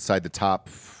 podcasts that are inside the top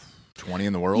 20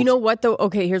 in the world. You know what, though?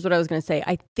 Okay, here's what I was going to say.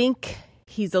 I think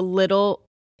he's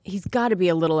got to be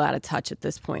a little out of touch at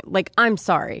this point. Like, I'm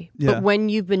sorry, but when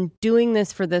you've been doing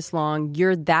this for this long,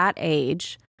 you're that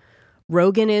age.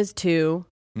 Rogan is too,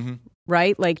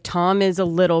 right? Like, Tom is a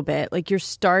little bit. Like, you're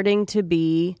starting to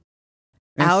be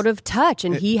out of touch,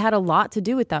 and he had a lot to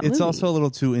do with that movie. It's also a little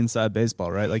too inside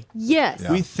baseball, right? Like, yes.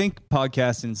 We think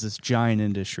podcasting is this giant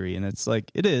industry, and it's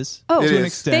like, it is. Oh, to an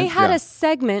extent. They had a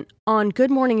segment on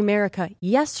Good Morning America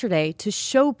yesterday to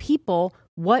show people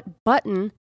what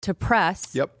button to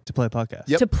press to play a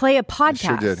podcast. To play a podcast.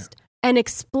 Sure did. And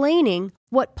explaining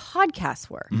what podcasts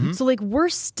were. So, like, we're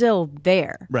still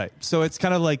there. Right. So it's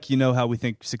kind of like, you know, how we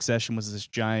think Succession was this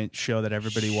giant show that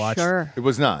everybody watched. Sure. It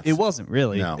was not. It wasn't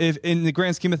really. No. If in the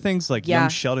grand scheme of things, like, Young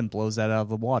Sheldon blows that out of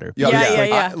the water.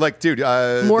 Yeah. Like, dude.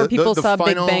 More people saw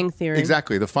Big Bang Theory.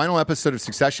 Exactly. The final episode of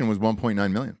Succession was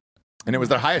 1.9 million. And it was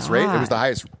their highest rate. It was the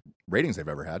highest ratings they've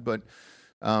ever had. But,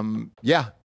 yeah.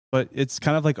 But it's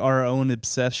kind of like our own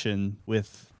obsession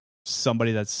with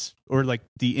somebody that's, or like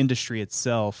the industry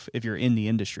itself, if you're in the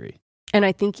industry. And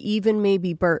I think even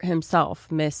maybe Burt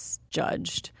himself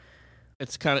misjudged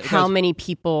it's kind of how many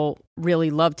people really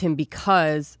loved him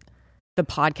because the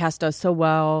podcast does so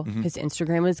well. Mm-hmm. His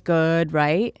Instagram is good,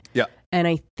 right? Yeah. And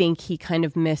I think he kind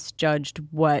of misjudged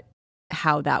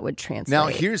how that would translate. Now,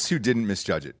 here's who didn't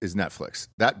misjudge it, is Netflix.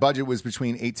 That budget was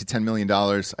between $8 to $10 million.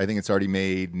 I think it's already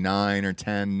made 9 or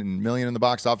 10 million in the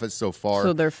box office so far.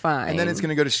 So they're fine. And then it's going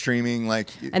to go to streaming.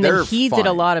 And then he did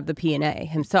a lot of the P&A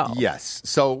himself. Yes.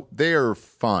 So they're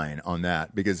fine on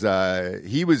that because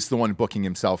he was the one booking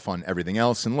himself on everything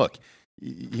else. And look,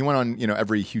 he went on,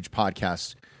 every huge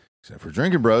podcast except for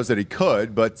Drinking Bros that he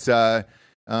could. But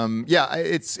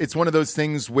it's one of those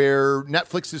things where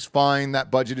Netflix is fine. That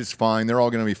budget is fine. They're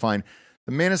all going to be fine.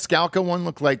 The Maniscalco one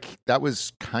looked like that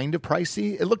was kind of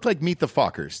pricey. It looked like Meet the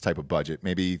Fockers type of budget,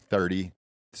 maybe 30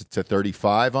 to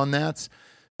 35 on that.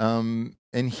 And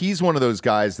he's one of those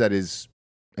guys that is,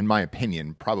 in my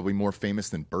opinion, probably more famous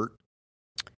than Bert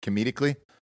comedically.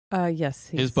 Yes.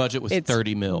 His budget was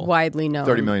 $30 million. Widely known.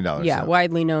 $30 million. Yeah,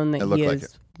 widely known that he is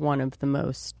like one of the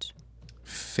most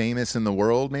famous in the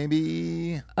world,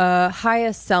 maybe?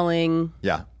 Highest selling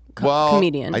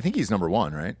comedian. I think he's number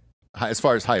one, right? As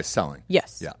far as highest selling.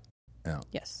 Yes. Yeah.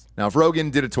 Yes. Now, if Rogan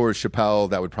did a tour of Chappelle,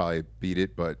 that would probably beat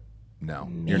it, but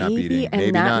no, you're not beating. And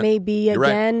maybe that not. may be, You're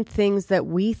again, right. things that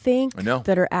we think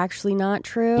that are actually not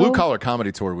true. Blue Collar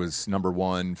Comedy Tour was number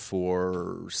one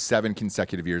for 7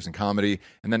 consecutive years in comedy.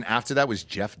 And then after that was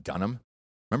Jeff Dunham.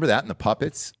 Remember that in The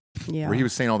Puppets? Yeah. Where he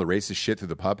was saying all the racist shit through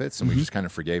the puppets, and we just kind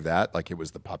of forgave that, like it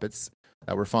was the puppets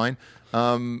that were fine.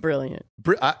 Brilliant.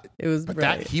 It was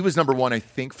brilliant. He was number one, I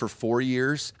think, for 4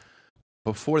 years.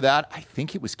 Before that, I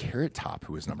think it was Carrot Top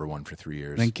who was number one for 3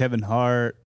 years. Then Kevin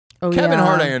Hart. Kevin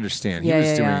Hart, I understand. He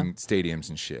was doing yeah. stadiums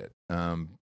and shit. And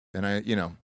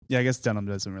Yeah, I guess Dunham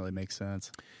doesn't really make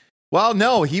sense. Well,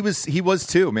 no, he was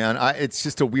too, man. It's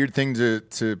just a weird thing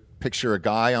to picture a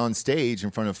guy on stage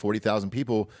in front of 40,000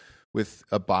 people with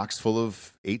a box full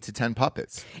of 8 to 10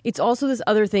 puppets. It's also this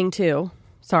other thing too.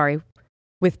 Sorry,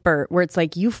 with Bert, where it's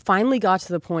like you finally got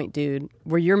to the point, dude,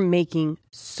 where you're making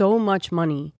so much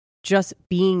money just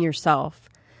being yourself.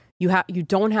 You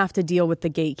don't have to deal with the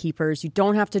gatekeepers. You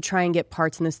don't have to try and get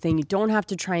parts in this thing. You don't have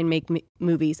to try and make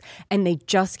movies. And they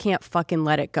just can't fucking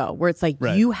let it go. Where it's like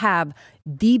you have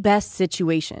the best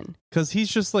situation. Because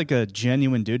he's just like a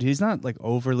genuine dude. He's not like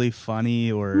overly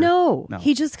funny or... No.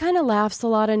 He just kind of laughs a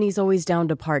lot and he's always down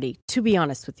to party, to be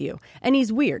honest with you. And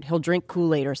he's weird. He'll drink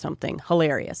Kool-Aid or something.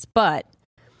 Hilarious. But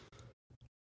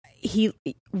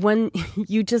when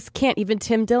you just can't, even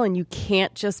Tim Dillon, you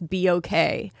can't just be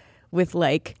okay with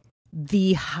like...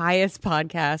 the highest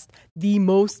podcast, the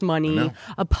most money,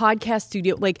 a podcast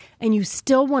studio, and you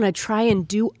still want to try and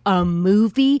do a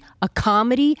movie, a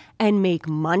comedy, and make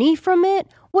money from it?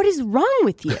 What is wrong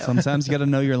with you? Sometimes you got to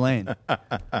know your lane.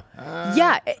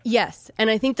 Yes. And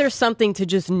I think there's something to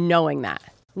just knowing that.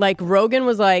 Like Rogan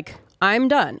was like, I'm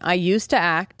done. I used to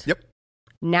act. Yep.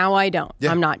 Now I don't.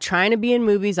 Yeah. I'm not trying to be in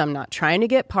movies. I'm not trying to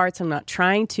get parts. I'm not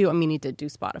trying to. I mean, he did do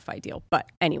Spotify deal, but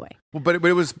anyway. Well, but it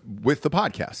was with the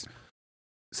podcast.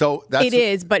 So it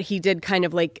is, but he did kind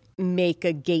of like make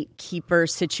a gatekeeper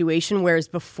situation, whereas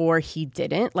before he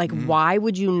didn't. Like, why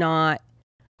would you not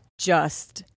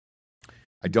just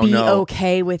be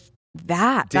okay with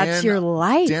that? That's your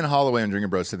life. Dan Holloway on Drinking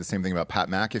Bros said the same thing about Pat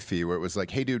McAfee, where it was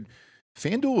like, hey, dude,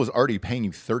 FanDuel was already paying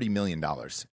you $30 million.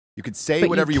 You could say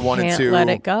whatever you wanted to. Let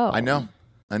it go. I know.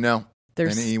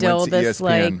 There's and still this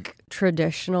ESPN. like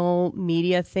traditional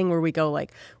media thing where we go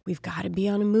like, we've got to be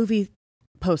on a movie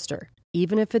poster.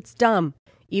 Even if it's dumb,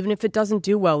 even if it doesn't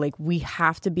do well, like we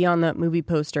have to be on that movie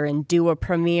poster and do a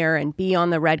premiere and be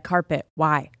on the red carpet.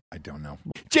 Why? I don't know.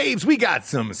 James, we got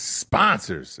some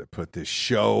sponsors that put this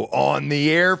show on the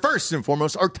air. First and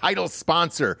foremost, our title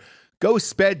sponsor,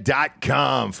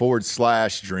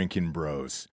 GhostBed.com/Drinking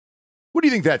Bros. What do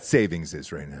you think that savings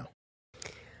is right now?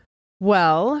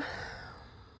 Well,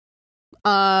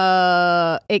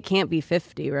 it can't be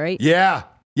 50, right? Yeah,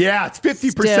 it's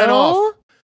 50% off.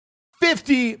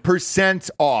 50%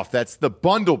 off. That's the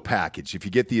bundle package. If you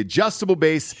get the adjustable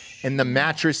base and the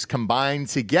mattress combined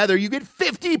together, you get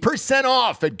 50%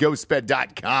 off at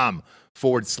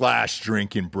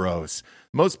ghostbed.com/Drinking Bros.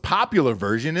 Most popular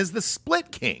version is the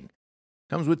Split King.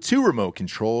 Comes with 2 remote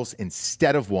controls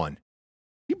instead of 1.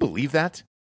 You believe that?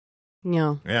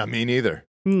 No. Yeah, me neither.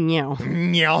 No.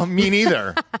 Yeah, me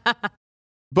neither.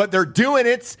 But they're doing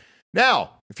it.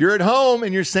 Now, if you're at home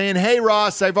and you're saying, hey,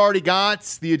 Ross, I've already got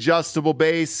the adjustable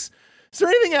base. Is there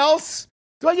anything else?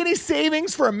 Do I get any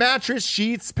savings for a mattress,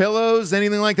 sheets, pillows,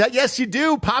 anything like that? Yes, you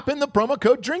do. Pop in the promo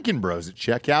code Drinking Bros at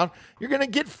checkout. You're going to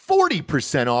get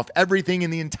 40% off everything in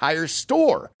the entire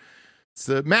store. It's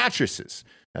the mattresses.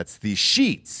 That's the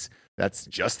sheets. That's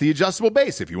just the adjustable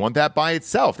base. If you want that by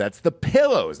itself, that's the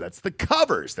pillows, that's the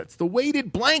covers, that's the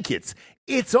weighted blankets.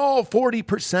 It's all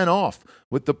 40% off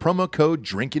with the promo code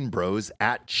Drinkin' Bros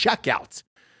at checkout.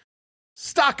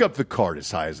 Stock up the cart as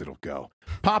high as it'll go.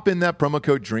 Pop in that promo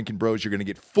code Drinkin' Bros. You're going to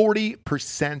get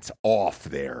 40% off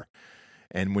there.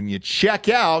 And when you check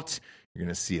out, you're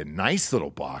going to see a nice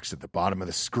little box at the bottom of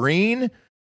the screen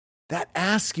that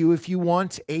asks you if you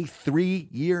want a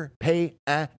 3-year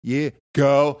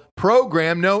pay-as-you-go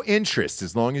program, no interest,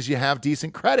 as long as you have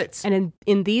decent credits. And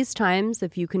in these times,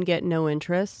 if you can get no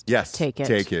interest, yes, take it.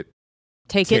 Take it.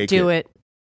 Take it, do it.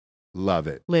 Love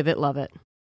it. Live it, love it.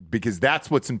 Because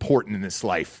that's what's important in this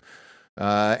life.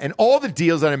 And all the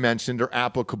deals that I mentioned are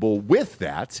applicable with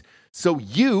that. So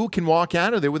you can walk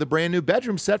out of there with a brand new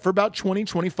bedroom set for about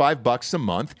 $20-25 a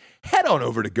month. Head on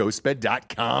over to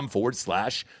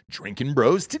ghostbed.com/Drinkin'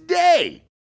 Bros today.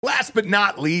 Last but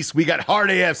not least, we got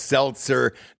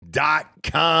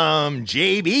hardafseltzer.com.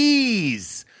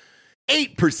 JB's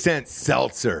 8%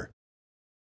 seltzer.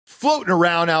 Floating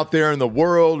around out there in the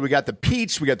world. We got the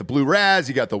peach, we got the blue raz,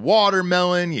 you got the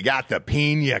watermelon, you got the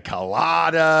pina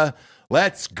colada.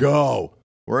 Let's go.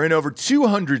 We're in over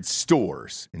 200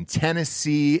 stores in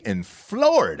Tennessee and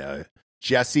Florida.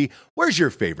 Jesse, where's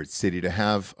your favorite city to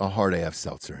have a Hard AF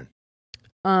seltzer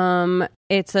in?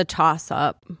 It's a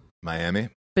toss-up. Miami?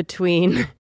 Between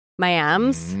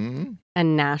Miami's and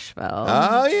Nashville.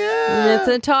 Oh, yeah. It's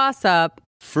a toss-up.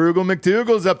 Frugal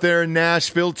McDougal's up there in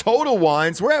Nashville. Total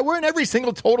Wines. We're in every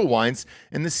single Total Wines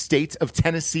in the state of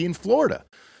Tennessee and Florida.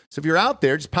 So if you're out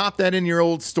there, just pop that in your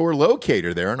old store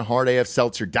locator there on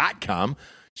hardafseltzer.com.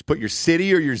 Just put your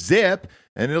city or your zip,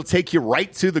 and it'll take you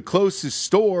right to the closest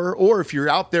store. Or if you're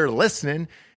out there listening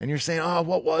and you're saying, oh,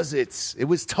 what was it? It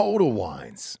was Total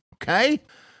Wines, okay?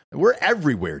 We're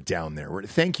everywhere down there.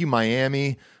 Thank you,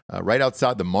 Miami, right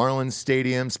outside the Marlins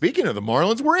Stadium. Speaking of the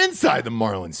Marlins, we're inside the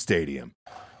Marlins Stadium.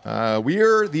 We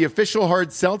are the official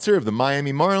hard seltzer of the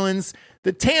Miami Marlins,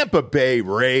 the Tampa Bay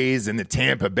Rays, and the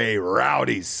Tampa Bay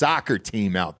Rowdies soccer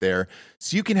team out there.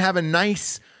 So you can have a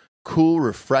nice, cool,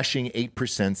 refreshing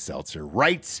 8% seltzer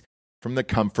right from the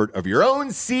comfort of your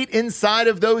own seat inside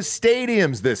of those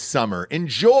stadiums this summer.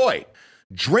 Enjoy.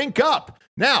 Drink up.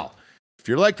 Now, if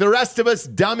you're like the rest of us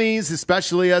dummies,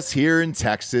 especially us here in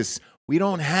Texas, we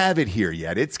don't have it here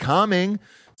yet. It's coming.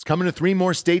 It's coming to 3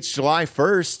 more states July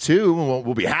 1st, too.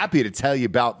 We'll be happy to tell you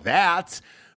about that.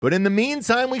 But in the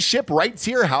meantime, we ship right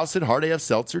to your house at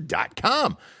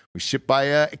hardafseltzer.com. We ship by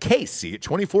a case. So you get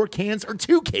 24 cans or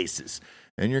 2 cases.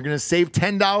 And you're going to save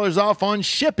 $10 off on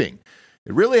shipping.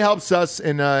 It really helps us,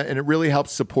 and it really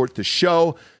helps support the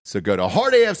show. So go to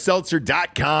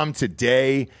hardafseltzer.com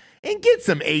today and get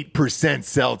some 8%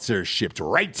 seltzer shipped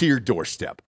right to your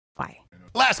doorstep. Bye.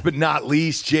 Last but not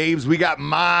least, James, we got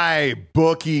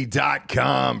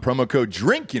mybookie.com. Promo code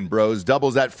Drinkin' Bros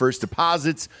doubles that first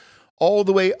deposits all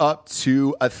the way up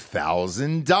to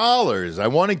 $1,000. I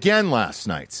won again last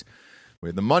night. We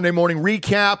had the Monday morning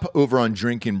recap over on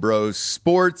Drinkin' Bros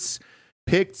Sports.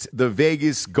 Picked the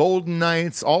Vegas Golden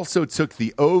Knights. Also took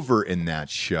the over in that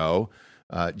show.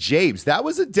 James, that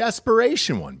was a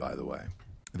desperation one, by the way.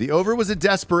 The over was a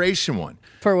desperation one.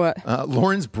 For what?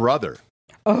 Lauren's brother.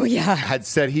 Oh, yeah. Had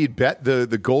said he'd bet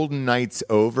the Golden Knights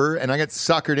over, and I got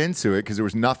suckered into it because there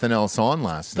was nothing else on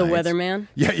last night. The weatherman?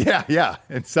 Yeah.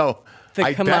 And so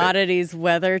the commodities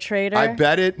weather trader? I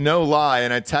bet it, no lie.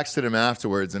 And I texted him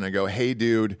afterwards, and I go, hey,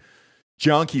 dude,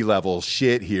 junkie level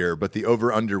shit here, but the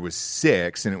over-under was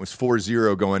 6, and it was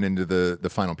 4-0 going into the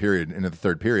final period, into the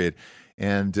third period.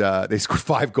 And they scored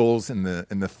 5 goals in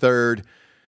the third.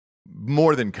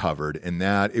 More than covered in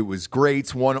that. It was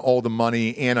great. Won all the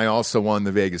money, and I also won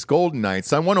the Vegas Golden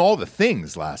Knights. I won all the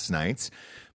things last night.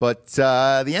 But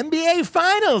the NBA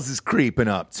Finals is creeping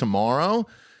up tomorrow.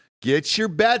 Get your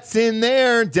bets in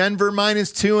there. Denver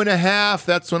minus 2.5.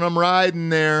 That's when I'm riding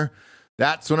there.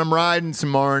 That's when I'm riding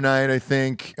tomorrow night, I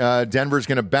think. Denver's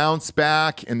going to bounce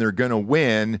back, and they're going to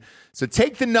win. So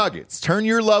take the Nuggets. Turn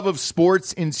your love of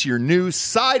sports into your new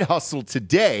side hustle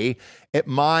today at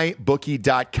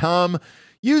mybookie.com.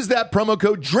 Use that promo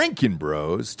code Drinkin'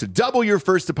 Bros to double your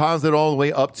first deposit all the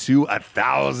way up to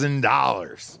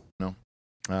 $1,000. No,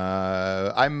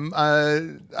 I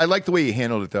like the way he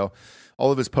handled it, though.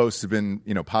 All of his posts have been,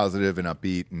 positive and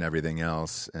upbeat and everything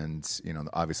else. And,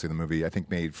 obviously the movie, I think,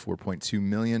 made $4.2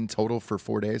 million total for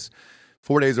 4 days.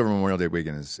 4 days over Memorial Day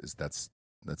weekend is that's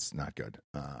not good.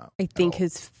 I think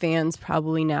his fans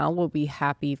probably now will be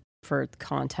happy for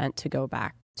content to go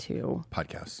back to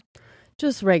podcasts.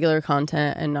 Just regular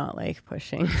content and not like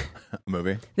pushing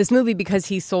movie. This movie, because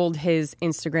he sold his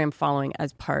Instagram following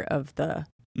as part of the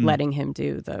letting him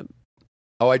do the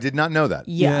Oh, I did not know that.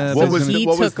 Yeah, What so was he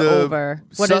took over.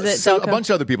 What is it, So a Delco? bunch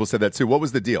of other people said that too. What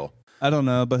was the deal? I don't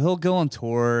know, but he'll go on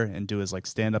tour and do his like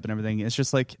stand up and everything. It's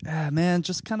just like, man,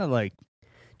 just kind of like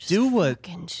do what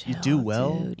fucking you chill, do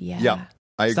well. dude. Yeah. Yeah,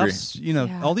 I agree. Stop,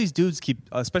 Yeah. all these dudes keep,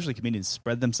 especially comedians,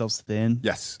 spread themselves thin.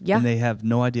 Yes. Yeah. And they have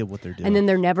no idea what they're doing. And then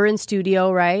they're never in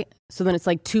studio, right? So then it's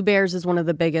like Two Bears is one of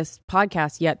the biggest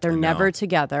podcasts, yet they're I know. never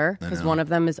together because know. one of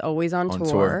them is always on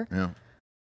tour. Yeah.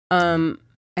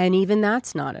 And even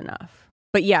that's not enough.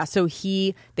 But yeah, so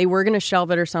they were going to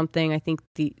shelve it or something. I think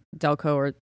the Delco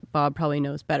or Bob probably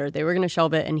knows better. They were going to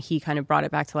shelve it, and he kind of brought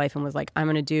it back to life and was like, I'm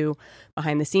going to do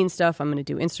behind the scenes stuff. I'm going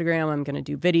to do Instagram. I'm going to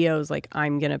do videos. Like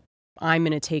I'm going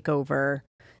to take over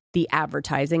the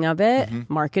advertising of it,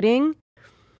 marketing.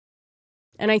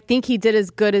 And I think he did as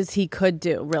good as he could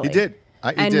do, really. He did.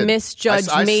 He did. Misjudged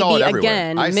I maybe saw it everywhere.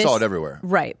 again. I saw it everywhere.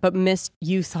 Right, but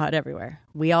you saw it everywhere.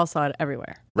 We all saw it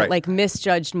everywhere. Right. But like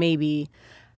misjudged maybe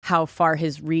how far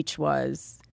his reach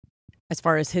was as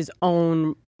far as his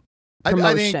own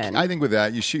promotion. I think with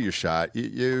that, you shoot your shot.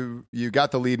 You got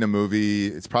the lead in a movie.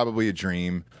 It's probably a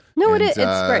dream. No, And, it is.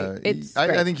 It's great. It's I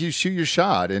great. think you shoot your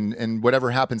shot, and whatever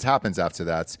happens after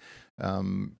that.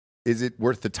 Is it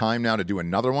worth the time now to do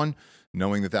another one,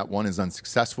 knowing that one is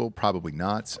unsuccessful? Probably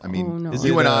not. I mean, no.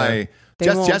 you and I, They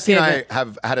won't Jesse and give I it.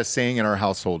 have had a saying in our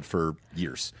household for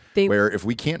years, They- where if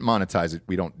we can't monetize it,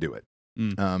 we don't do it.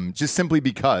 Just simply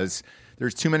because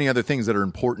there's too many other things that are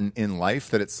important in life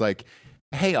that it's like,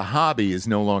 hey, a hobby is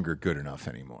no longer good enough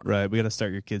anymore. right. We got to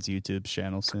start your kids' YouTube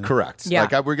channel soon. Correct. Yeah.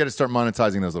 Like we're going to start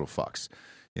monetizing those little fucks,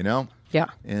 you know? Yeah.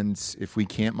 And if we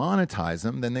can't monetize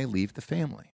them, then they leave the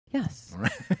family. Yes.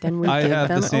 Then we I give have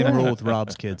them the same away. rule with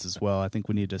Rob's kids as well. I think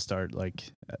we need to start like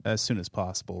as soon as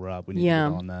possible, Rob. We need Yeah. to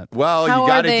get on that. Well, How you are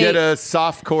got to they- get a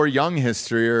softcore young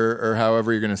history or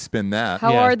however you're going to spin that.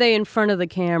 How Yeah. are they in front of the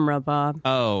camera, Bob?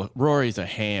 Oh, Rory's a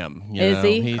ham. you Is know?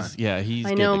 he? He's I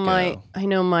good know to go. I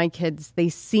know my kids. They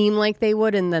seem like they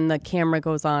would, and then the camera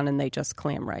goes on, and they just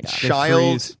clam right up.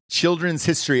 freeze. Children's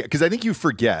history. Because I think you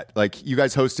forget, like you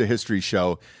guys host a history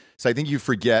show. So I think you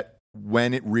forget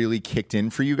when it really kicked in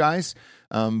for you guys.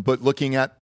 But looking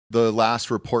at the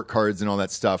last report cards and all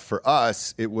that stuff, for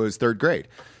us, it was third grade.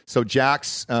 So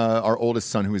Jax, our oldest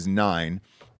son, who is 9,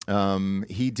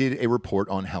 he did a report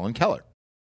on Helen Keller.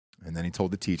 And then he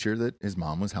told the teacher that his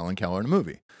mom was Helen Keller in a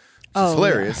movie. Which is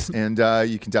hilarious. And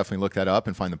you can definitely look that up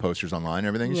and find the posters online and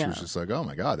everything. She Yeah. was just like, oh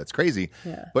my God, that's crazy.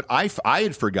 Yeah. But I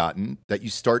had forgotten that you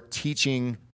start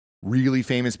teaching really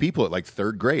famous people at like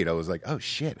third grade. I was like, oh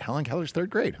shit, Helen Keller's third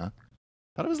grade, huh?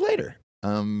 Thought it was later.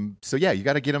 So yeah, you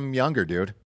got to get them younger,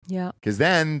 dude. Yeah. Because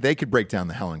then they could break down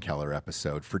the Helen Keller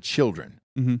episode for children.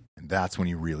 Mm-hmm. And that's when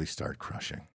you really start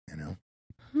crushing, you know?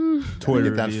 Toy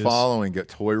Get that reviews. following, get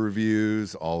toy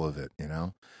reviews, all of it, you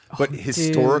know? But dude.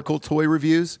 historical toy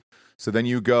reviews. So then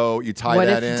you tie What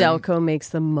that if in. Delco makes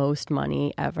the most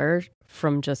money ever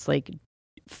from just like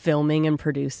filming and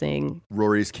producing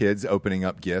Rory's kids opening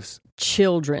up gifts.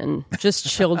 children, just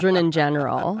children in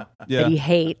general Yeah. that he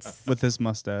hates, With his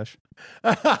mustache.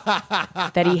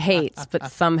 that he hates,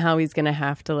 but somehow he's going to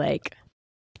have to like,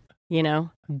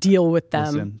 deal with them.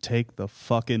 Listen, take the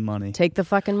fucking money. Take the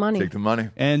fucking money. Take the money.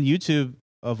 And YouTube,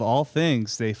 of all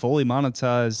things, they fully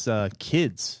monetize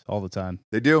kids all the time.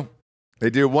 They do. They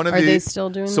do. Are they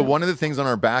still doing So that? one of the things on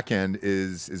our back end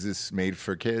is this made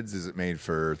for kids? Is it made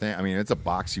for I mean, it's a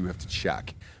box you have to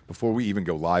check before we even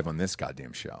go live on this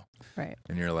goddamn show. Right.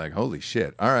 And you're like, holy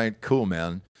shit. All right, cool,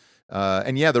 man.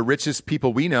 And yeah, the richest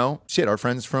people we know, our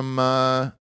friends from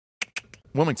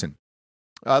Wilmington.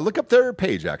 Look up their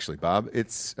page, actually, Bob.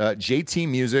 It's JT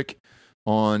Music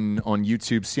on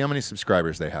YouTube. See how many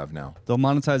subscribers they have now. They'll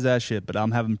monetize that shit, but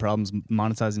I'm having problems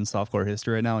monetizing softcore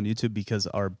history right now on YouTube because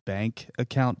our bank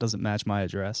account doesn't match my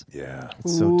address. Yeah.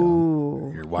 It's so dumb.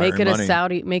 Ooh. You're wiring Make it money. a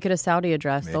Saudi. Make it a Saudi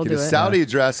address. Make They'll it do a it. Saudi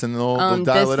address, and they'll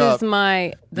dial it up. This is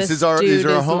my. This These are dude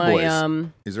our is my,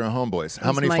 homeboys. These are our homeboys. How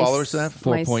is many my followers do they have?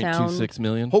 My 4.26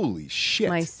 million. Holy shit.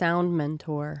 My sound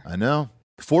mentor. I know.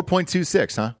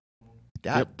 4.26, huh?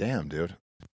 God damn, dude.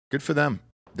 Good for them.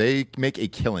 They make a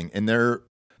killing. And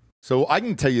so I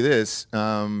can tell you this,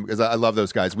 because I love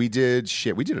those guys. We did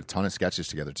a ton of sketches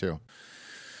together too.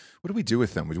 What did we do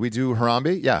with them? Did we do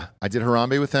Harambe? Yeah, I did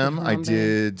Harambe with them. I Harambe.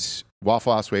 did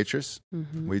Waffle House Waitress.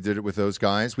 Mm-hmm. We did it with those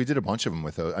guys. We did a bunch of them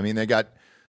with those. I mean, they got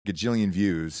gajillion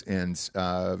views and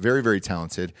very, very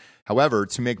talented. However,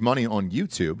 to make money on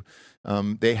YouTube,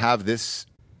 they have this.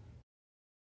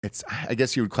 I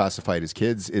guess you would classify it as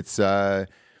kids. It's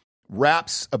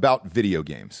raps about video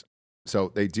games.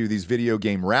 So they do these video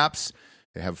game raps.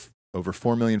 They have over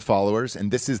 4 million followers,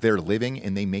 and this is their living,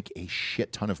 and they make a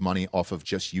shit ton of money off of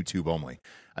just YouTube only.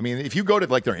 I mean, if you go to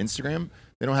like their Instagram,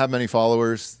 they don't have many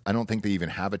followers. I don't think they even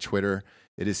have a Twitter.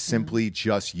 It is simply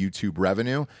just YouTube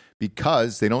revenue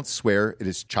because they don't swear. It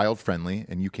is child friendly,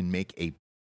 and you can make a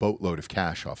boatload of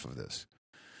cash off of this.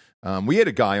 We had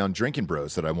a guy on Drinking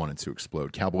Bros that I wanted to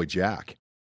explode, Cowboy Jack.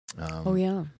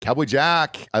 Cowboy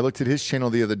Jack, I looked at his channel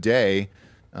the other day,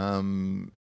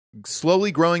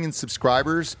 slowly growing in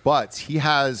subscribers, but he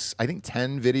has, I think,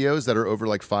 10 videos that are over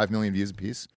like 5 million views a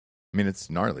piece. I mean, it's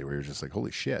gnarly where you're just like,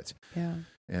 holy shit. Yeah.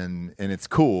 And it's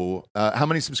cool. How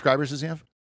many subscribers does he have?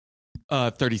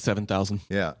 37,000.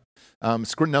 Yeah.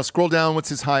 Now scroll down. What's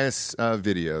his highest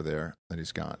video there that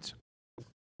he's got?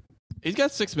 He's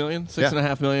got 6 million,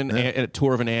 6.5 million. Yeah. A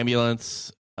tour of an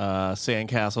ambulance,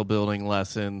 sandcastle building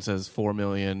lessons says 4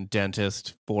 million,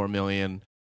 dentist 4 million,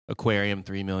 aquarium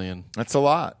 3 million. That's a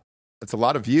lot. That's a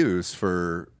lot of views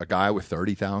for a guy with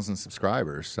 30,000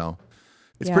 subscribers. So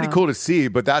it's pretty cool to see,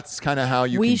 but that's kind of how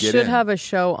you can get in. We should have a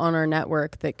show on our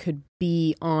network that could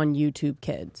be on YouTube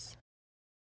Kids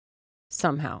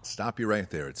somehow. Stop you right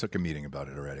there. It took a meeting about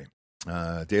it already.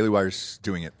 Daily Wire's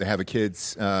doing it. They have a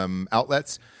kids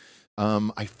outlets.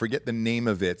 I forget the name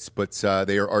of it, but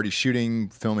they are already shooting,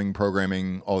 filming,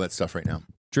 programming, all that stuff right now.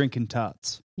 Drinking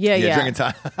Tots. Yeah. Drinking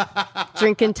Tots.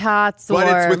 Drinking Tots. But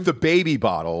it's with the baby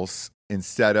bottles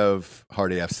instead of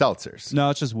Hard AF seltzers.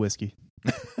 No, it's just whiskey.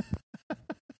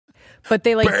 But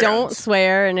they Burns. don't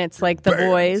swear, and it's like the Burns.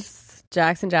 boys,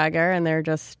 Jax and Jagger, and they're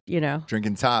just,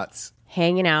 Drinking Tots.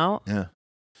 hanging out. Yeah.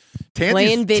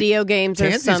 Playing video games or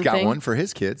Tansy's something. got one for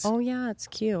his kids. Oh, yeah, it's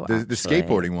cute. The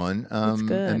skateboarding one. It's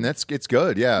good. And it's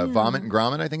good. Yeah. Vomit and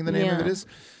Gromit, I think the name of it is.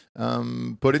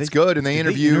 But it's They- good. And they Did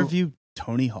interview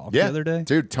Tony Hawk the other day.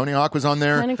 Dude, Tony Hawk was on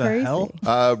there. Kind of The crazy. hell?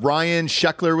 Ryan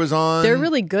Sheckler was on. They're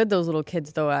really good, those little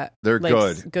kids, though. They're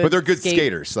good. But they're good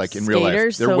skaters, like in real life.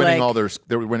 skaters, They're so, winning like-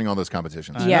 they're winning all those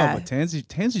competitions. I Yeah. know, but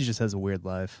Tansy just has a weird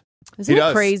life. Isn't He it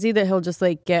does. crazy that he'll just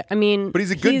like get? I mean, But he's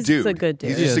a good dude. He's a good dude.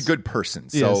 He's He just a is. good person.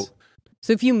 He So is.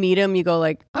 So if you meet him, you go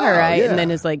like, all Oh, right, yeah. and then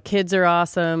his like kids are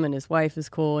awesome, and his wife is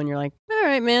cool, and you're like, all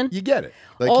right, man. you get it.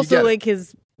 Like, you Also, get it. like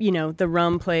his, the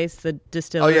rum place, the Oh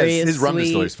distillery. yeah, is his rum sweet.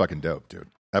 distillery is fucking dope, dude.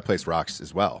 That place rocks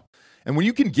as well. And when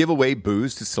you can give away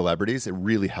booze to celebrities, it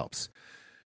really helps.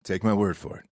 Take my word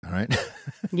for it. All right.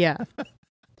 Yeah.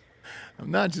 I'm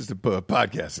not just a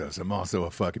podcast host. I'm also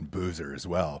a fucking boozer as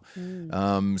well.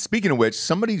 Speaking of which,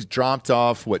 somebody's dropped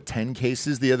off 10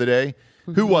 cases the other day.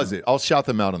 Who was it? I'll shout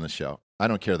them out on the show. I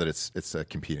don't care that it's a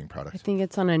competing product. I think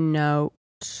it's on a note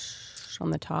on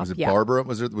the top. Was it yeah. Barbara?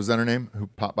 Was that her name? Who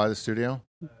popped by the studio?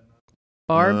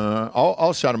 Barb.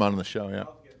 I'll shout him out on the show. Yeah.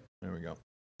 There we go.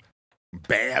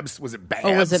 Babs? Was it Babs?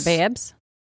 Oh, was it Babs?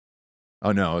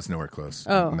 Oh no, it's nowhere close.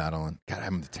 Oh. Madeline. God,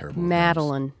 I'm the terrible.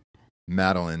 names.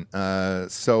 Madeline.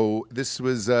 So this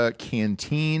was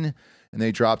Canteen, and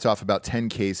they dropped off about 10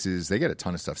 cases. They get a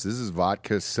ton of stuff. So this is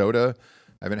vodka soda.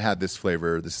 I haven't had this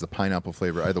flavor. This is the pineapple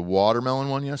flavor. I had the watermelon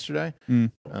one yesterday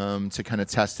to kind of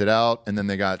test it out, and then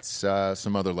they got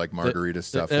some other like margarita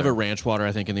stuff. They have there. a ranch water,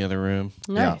 I think, in the other room.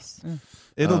 Nice. Yeah.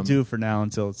 It'll do for now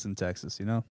until it's in Texas,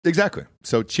 Exactly.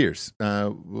 So cheers.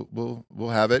 We'll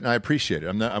have it, and I appreciate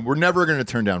it. We're never going to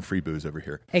turn down free booze over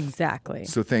here. Exactly.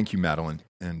 So thank you, Madeline,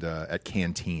 and at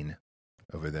Canteen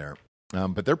over there.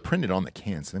 But they're printed on the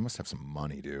can, so they must have some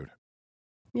money, dude.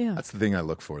 Yeah. That's the thing I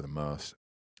look for the most.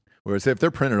 Whereas if they're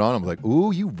printed on, I'm like,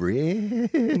 ooh, you rich.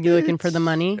 You looking for the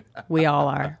money? We all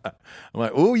are. I'm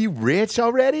like, ooh, you rich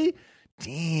already?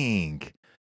 Dang.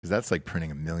 Because that's like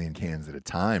printing 1 million cans at a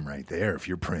time right there if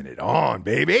you're printed on,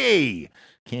 baby.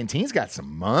 Canteen's got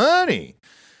some money.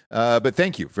 But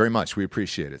thank you very much. We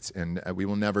appreciate it. And we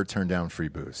will never turn down free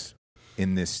booze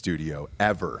in this studio,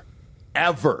 ever.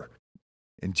 Ever.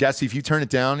 And Jesse, if you turn it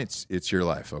down, it's your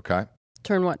life, okay?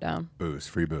 Turn what down? Booze,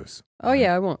 free booze. Oh,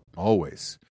 yeah, I won't.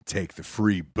 Always take the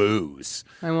free booze.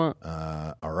 I won't.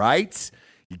 All right?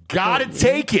 You got to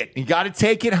take it. You got to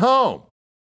take it home.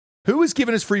 Who was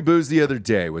giving us free booze the other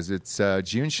day? Was it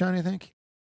June Shine, I think?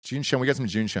 June Shine. We got some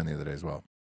June Shine the other day as well.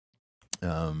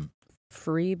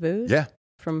 Free booze? Yeah.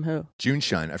 From who? June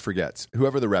Shine. I forget.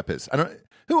 Whoever the rep is.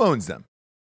 Who owns them?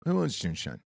 Who owns June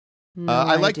Shine? No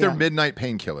I like their idea. Midnight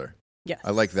Painkiller. Yes.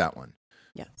 I like that one.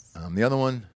 Yes. The other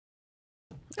one,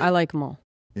 I like them all.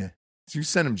 yeah. So you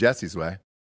send them Jesse's way.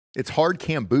 It's hard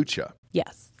kombucha.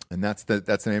 Yes. And that's the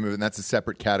name of it. And that's a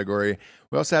separate category.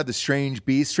 We also had the Strange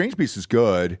Beast. Strange Beast was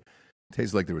good.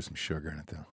 Tastes like there was some sugar in it,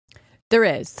 though. There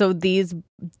is. So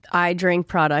I drink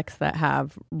products that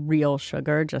have real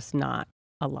sugar, just not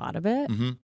a lot of it.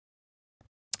 Mm-hmm.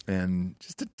 And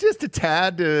just a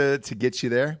tad to get you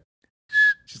there.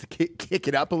 just to kick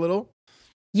it up a little.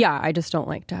 Yeah, I just don't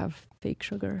like to have fake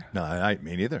sugar. No,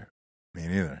 me neither. Me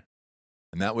neither.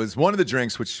 And that was one of the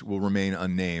drinks which will remain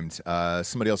unnamed.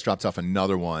 Somebody else dropped off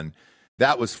another one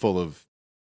that was full of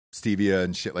stevia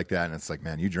and shit like that. And it's like,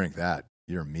 man, you drink that,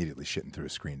 you're immediately shitting through a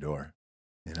screen door.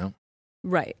 You know?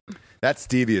 Right. That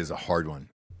stevia is a hard one.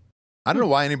 I don't know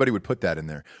why anybody would put that in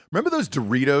there. Remember those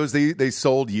Doritos they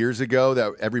sold years ago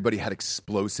that everybody had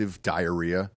explosive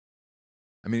diarrhea?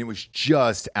 I mean, it was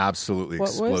just absolutely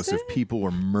explosive. People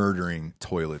were murdering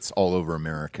toilets all over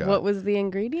America. What was the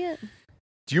ingredient?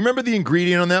 Do you remember the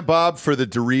ingredient on that, Bob, for the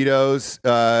Doritos?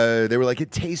 They were like,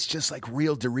 it tastes just like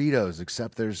real Doritos,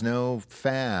 except there's no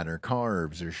fat or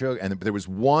carbs or sugar. And there was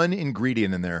one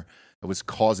ingredient in there that was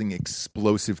causing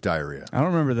explosive diarrhea. I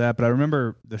don't remember that, but I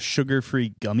remember the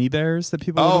sugar-free gummy bears that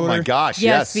people would Oh, order. my gosh,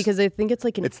 yes. Because I think it's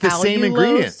like an It's the same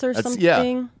ingredient. or something.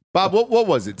 Yeah. Bob, what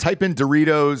was it? Type in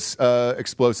Doritos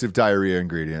explosive diarrhea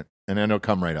ingredient, and then it'll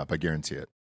come right up. I guarantee it.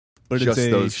 But Just it's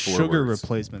a those 4 sugar words.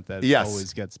 replacement that Yes.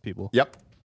 always gets people. Yep.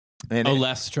 And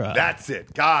Olestra. that's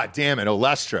it. God damn it,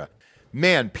 Olestra.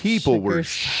 Man, people were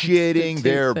Sugar shitting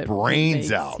their substitute that brains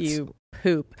makes out. You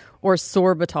poop. Or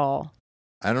sorbitol.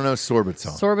 I don't know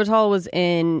sorbitol. Sorbitol was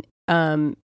in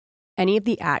any of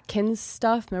the Atkins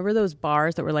stuff. Remember those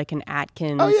bars that were like an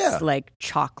Atkins like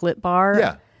chocolate bar?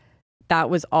 Yeah.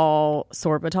 That was all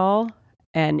sorbitol,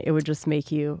 and it would just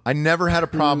make you I never had a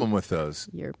problem with those,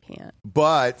 your pants.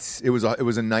 but it was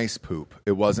a nice poop.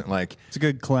 It wasn't like It's a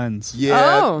good cleanse.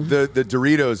 Oh. the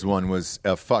Doritos one was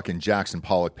a fucking Jackson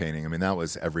Pollock painting. I mean, that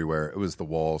was everywhere. It was the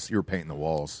walls. You were painting the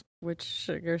walls. Which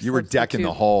sugar? You were decking the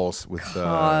substitute halls with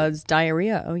cause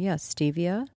diarrhea. Oh yeah,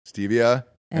 stevia stevia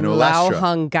and Lao Olestra.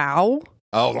 Hong Gao.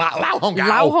 Oh, Lao Hong Gao.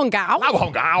 Lao Hong Gao. Lao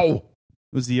Hong Gao. It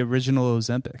was the original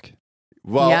Ozempic.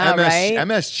 Well, Yeah, right?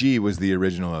 MSG was the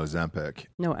original Ozempic.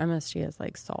 No, MSG is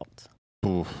like salt.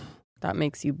 Oof. That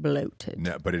makes you bloated.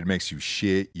 No, but it makes you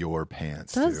shit your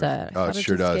pants. Does dude. it? Oh, I it thought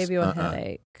sure just does. Gave you a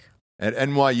headache. At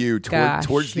NYU, Gosh,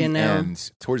 towards the you know.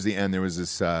 end, there was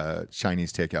this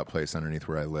Chinese takeout place underneath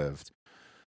where I lived,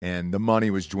 and the money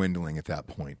was dwindling at that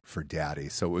point for Daddy.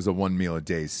 So it was a 1 meal a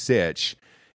day sitch,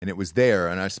 and it was there.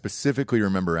 And I specifically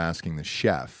remember asking the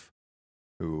chef,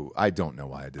 who I don't know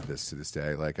why I did this to this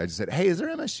day. Like I just said, "Hey, is there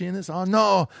MSG in this?" "Oh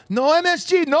no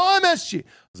MSG, no MSG." I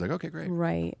was like, "Okay, great."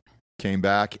 Right. Came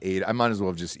back, ate. I might as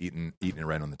well have just eaten it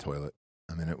right on the toilet.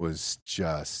 I mean, it was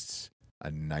just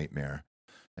a nightmare.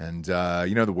 And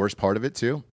you know the worst part of it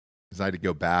too is I had to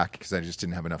go back because I just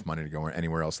didn't have enough money to go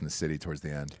anywhere else in the city towards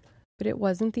the end. But it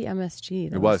wasn't the MSG.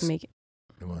 That It was. Making...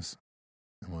 It was.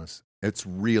 It's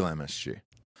real MSG,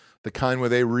 the kind where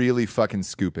they really fucking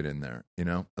scoop it in there. You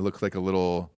know, it looks like It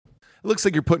looks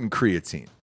like you're putting creatine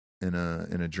in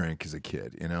a drink as a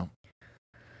kid. You know.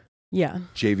 Yeah.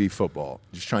 JV football,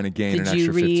 just trying to gain Did an you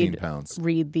extra 15 pounds.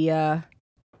 Read the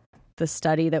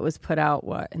study that was put out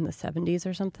in the 70s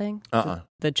or something?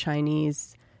 The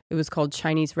Chinese, it was called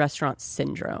Chinese Restaurant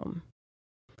Syndrome.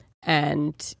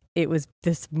 And it was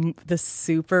this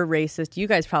super racist, you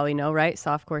guys probably know, right?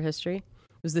 Softcore history.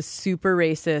 It was this super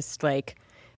racist like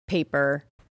paper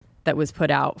that was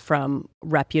put out from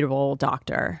reputable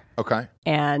doctor. Okay.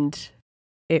 And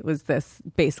it was this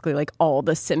basically like all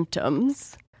the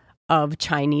symptoms of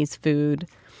Chinese food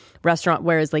restaurant,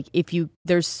 whereas like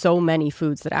there's so many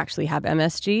foods that actually have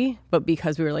MSG, but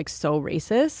because we were like so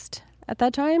racist at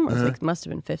that time, it was like must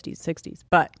have been 50s, 60s.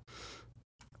 But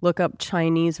look up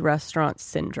Chinese Restaurant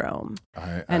Syndrome.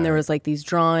 And there was like these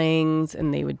drawings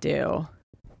and they would do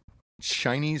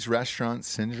Chinese Restaurant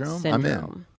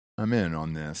Syndrome? I'm in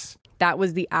on this. That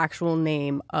was the actual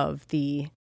name of the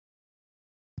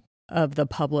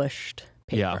published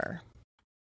paper. Yeah.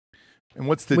 And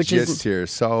what's the gist here?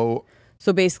 So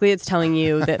basically it's telling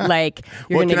you that like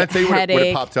you're going to get a headache. What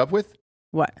it popped up with?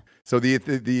 What? So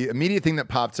the immediate thing that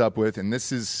popped up with, and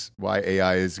this is why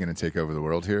AI is going to take over the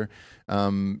world here.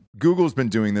 Google's been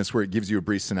doing this where it gives you a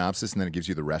brief synopsis and then it gives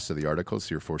you the rest of the article.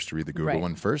 So you're forced to read the Google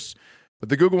one first. But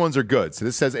the Google ones are good. So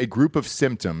this says a group of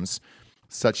symptoms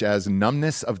such as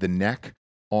numbness of the neck,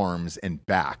 arms, and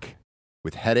back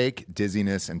with headache,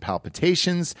 dizziness, and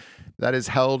palpitations that is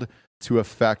held to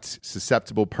affect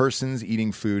susceptible persons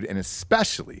eating food, and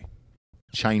especially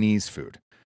Chinese food,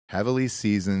 heavily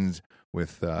seasoned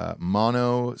with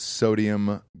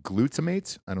monosodium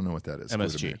glutamate. I don't know what that is.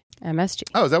 MSG. MSG.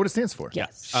 Oh, is that what it stands for?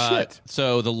 Yes. Shit.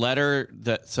 So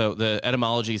the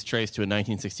etymology is traced to a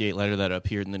 1968 letter that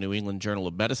appeared in the New England Journal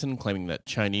of Medicine claiming that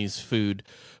Chinese food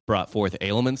brought forth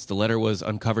ailments. The letter was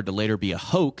uncovered to later be a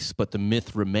hoax, but the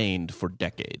myth remained for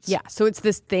decades. Yeah. So it's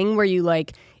this thing where you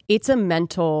like, it's a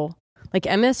mental Like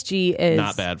MSG is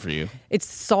not bad for you. It's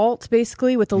salt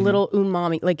basically with a little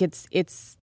umami. Like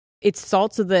it's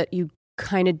salt so that you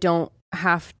kind of don't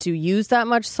have to use that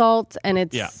much salt, and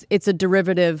it's a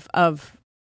derivative of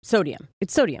sodium.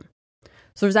 It's sodium.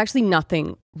 So there's actually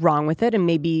nothing wrong with it, and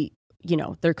maybe,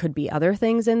 there could be other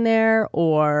things in there,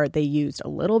 or they used a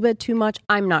little bit too much.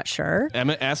 I'm not sure.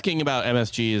 Asking about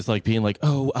MSG is like being like,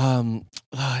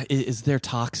 is there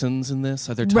toxins in this?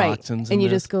 Are there toxins in and you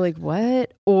this? just go like,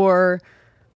 what? Or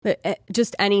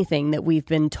just anything that we've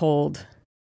been told,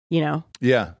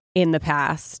 in the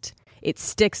past, it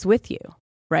sticks with you,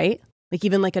 right? Like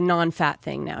even like a non-fat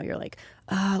thing now, you're like,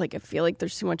 I feel like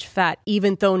there's too much fat,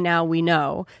 even though now we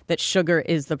know that sugar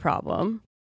is the problem.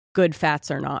 Good fats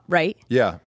are not, right?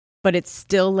 Yeah. But it's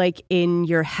still like in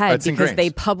your head because ingrained. they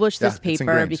publish this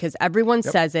paper because everyone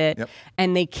says it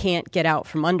and they can't get out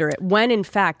from under it. When in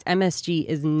fact, MSG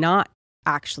is not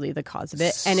actually the cause of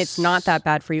it, and it's not that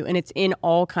bad for you, and it's in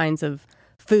all kinds of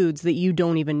foods that you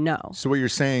don't even know. So what you're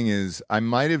saying is I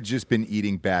might have just been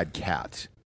eating bad cat,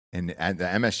 and the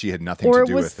MSG had nothing to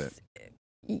do with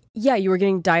it. Yeah, you were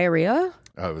getting diarrhea.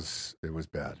 Oh, it was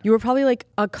bad. You were probably like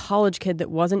a college kid that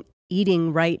wasn't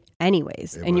eating right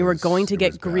anyways, and you were going to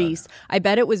get grease. I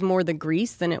bet it was more the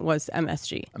grease than it was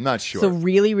MSG. I'm not sure. So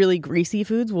really, really greasy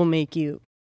foods will make you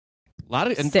a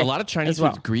lot of Chinese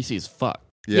food's greasy as fuck.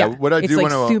 Yeah, what I do it's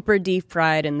want like super deep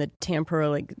fried, and the tempura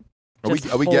like. Are we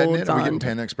getting it? Are we getting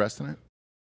Panda Express tonight?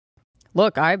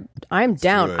 Look, I'm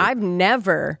down.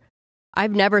 Good.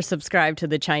 I've never subscribed to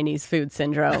the Chinese food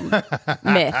syndrome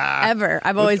myth ever.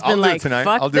 I've always been like,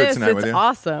 fuck this, it's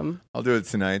awesome. I'll do it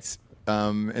tonight.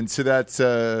 And so that's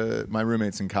my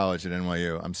roommates in college at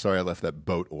NYU. I'm sorry I left that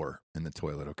boat oar in the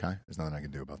toilet, okay? There's nothing I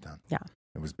can do about that. Yeah.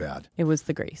 It was bad. It was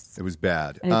the grease. It was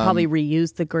bad. And he probably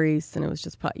reused the grease, and it was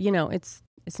just,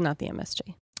 it's not the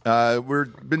MSG.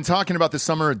 We've been talking about the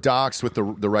summer of docs with the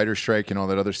writer's strike and all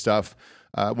that other stuff.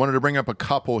 Wanted to bring up a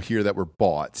couple here that were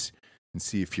bought and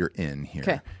see if you're in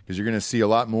here. Because you're going to see a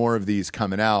lot more of these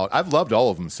coming out. I've loved all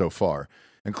of them so far,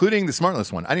 including the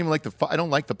Smartless one. I didn't even like I don't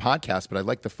like the podcast, but I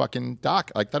like the fucking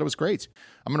doc. I thought it was great.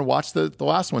 I'm going to watch the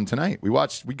last one tonight. We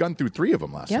gone through 3 of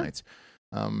them last night.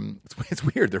 It's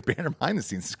weird. Their banner behind the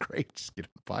scenes is great. Just get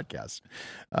on the podcast.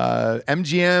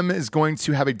 MGM is going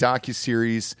to have a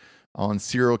docuseries on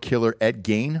serial killer Ed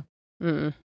Gein.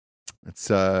 It's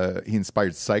he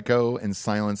inspired Psycho and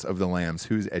Silence of the Lambs.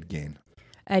 Who's Ed Gein?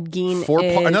 Ed Gein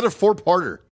another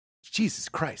 4-parter. Jesus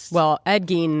Christ. Well, Ed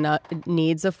Gein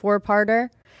needs a 4-parter.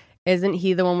 Isn't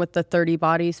he the one with the 30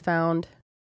 bodies found?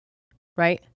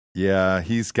 Right? Yeah,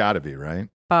 he's got to be, right?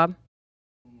 Bob?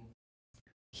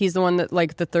 He's the one that,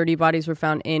 like, the 30 bodies were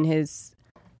found in his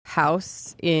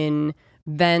house in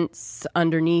vents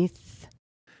underneath.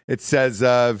 It says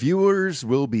viewers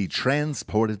will be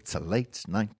transported to late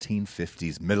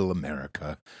 1950s middle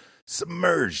America,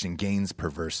 submerged in Gein's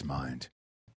perverse mind.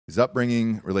 His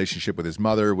upbringing, relationship with his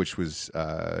mother, which was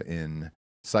in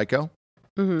Psycho.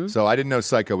 Mm-hmm. So I didn't know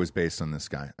Psycho was based on this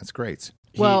guy. That's great.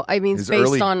 Well, I mean, it's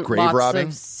based on lots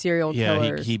of serial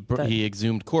killers. Yeah, he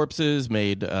exhumed corpses,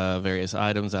 made various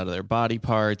items out of their body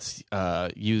parts,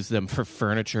 used them for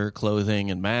furniture,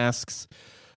 clothing, and masks.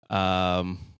 He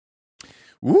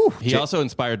also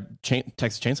inspired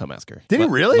Texas Chainsaw Massacre. Did he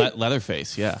really?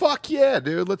 Leatherface, yeah. Fuck yeah,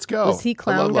 dude. Let's go. Was he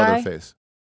clown guy? Leatherface.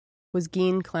 Was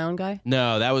Gein clown guy?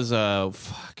 No, that was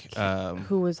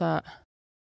who was that?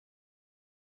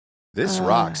 This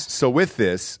rocks. So with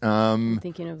this, I'm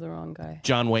thinking of the wrong guy.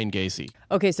 John Wayne Gacy.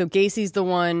 Okay, so Gacy's the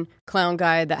one clown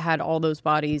guy that had all those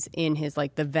bodies in his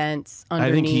the vents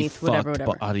underneath, I think he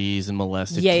whatever. Bodies and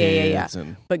molested kids. Yeah.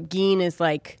 And... But Gein is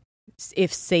like,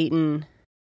 if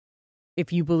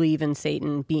you believe in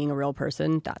Satan being a real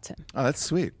person, that's him. Oh, that's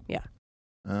sweet. Yeah.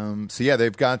 So yeah,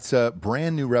 they've got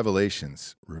brand new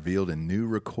revelations revealed in new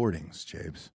recordings,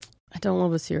 Jabes. I don't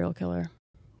love a serial killer.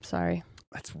 Sorry.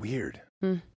 That's weird.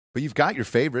 But you've got your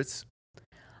favorites.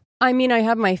 I mean, I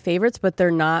have my favorites, but they're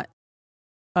not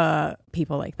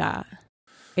people like that.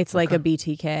 It's like a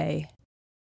BTK,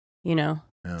 Yeah.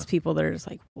 It's people that are just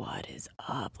like, what is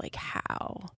up? Like,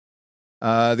 how?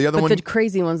 The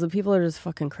crazy ones, the people are just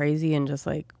fucking crazy and just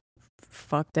like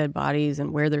fuck dead bodies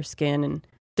and wear their skin, and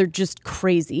they're just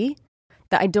crazy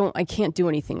that I can't do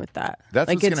anything with that. That's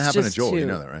what's going to happen to Joel. You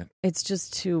know that, right? It's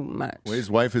just too much. Well, his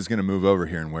wife is going to move over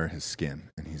here and wear his skin,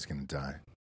 and he's going to die.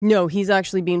 No, he's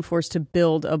actually being forced to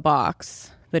build a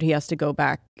box that he has to go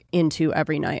back into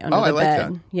every night under the bed. I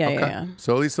like that. Yeah.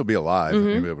 So at least he'll be alive and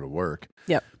he'll be able to work.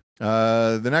 Yep.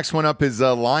 The next one up is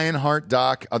Lionheart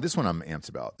doc. This one I'm amped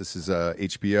about. This is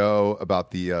HBO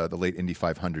about the late Indy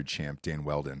 500 champ Dan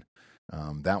Weldon.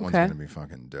 That one's Okay. gonna be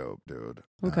fucking dope, dude.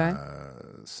 Okay.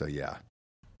 So yeah,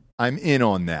 I'm in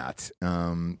on that.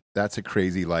 That's a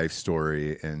crazy life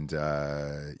story, and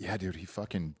yeah, dude, he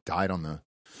fucking died on the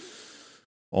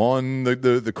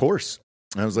course.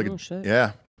 I was like, Oh, shit.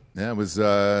 yeah, it was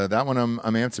that one. I'm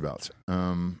amped about.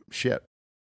 Shit,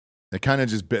 it kind of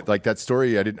just bit like that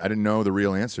story. I didn't know the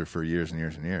real answer for years and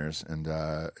years and years, and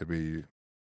it'd be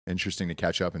interesting to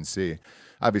catch up and see.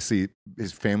 Obviously,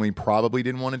 his family probably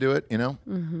didn't want to do it, you know.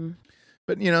 Mm-hmm.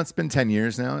 But, you know, it's been 10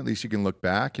 years now. At least you can look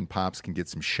back and Pops can get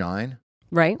some shine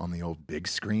Right. on the old big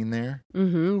screen there.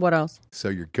 Mm-hmm. What else? So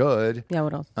you're good. Yeah,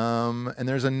 what else? And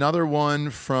there's another one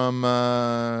from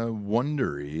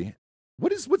Wondery.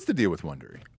 What's the deal with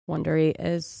Wondery? Wondery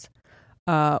is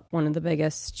one of the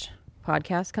biggest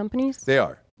podcast companies. They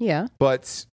are. Yeah.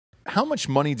 But how much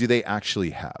money do they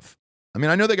actually have? I mean,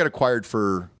 I know they got acquired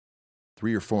for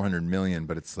 $300 or $400 million,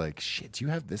 but it's like, shit, do you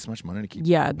have this much money to keep?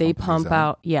 Yeah, they pumping these pump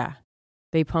out. Yeah.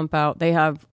 They pump out. They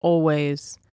have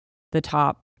always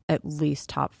at least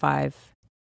top 5.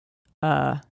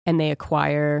 And they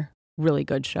acquire really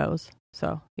good shows.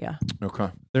 So, yeah. Okay.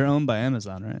 They're owned by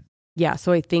Amazon, right? Yeah,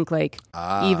 so I think like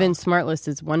even Smartlist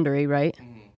is Wondery, right?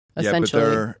 Essentially.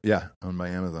 Yeah, but they're owned by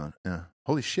Amazon. Yeah.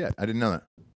 Holy shit, I didn't know that.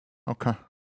 Okay.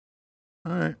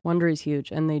 All right. Wondery's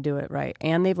huge, and they do it right.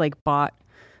 And they've like bought,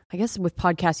 I guess with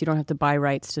podcasts you don't have to buy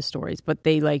rights to stories, but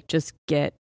they like just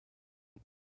get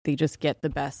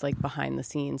the best like behind the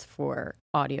scenes for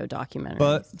audio documentaries.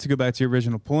 But to go back to your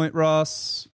original point,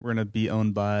 Ross, we're going to be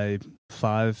owned by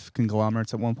 5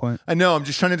 conglomerates at one point. I know. I'm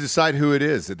just trying to decide who it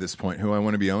is at this point, who I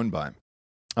want to be owned by.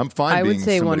 I'm fine I would being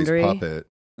say somebody's Wondery. puppet.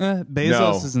 Bezos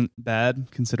No. isn't bad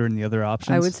considering the other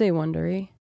options. I would say Wondery.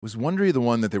 Was Wondery the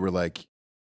one that they were like,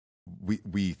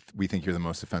 we think you're the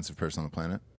most offensive person on the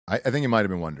planet? I think it might have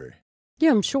been Wondery.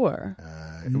 Yeah, I'm sure.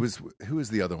 It was, who was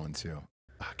the other one too?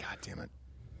 Oh, God damn it.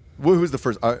 Who was the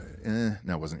first? No,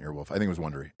 it wasn't Earwolf. I think it was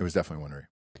Wondery. It was definitely Wondery.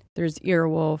 There's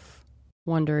Earwolf,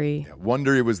 Wondery. Yeah,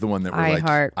 Wondery was the one that were like,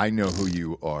 iHeart. I know who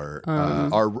you are.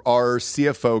 Our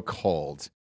CFO called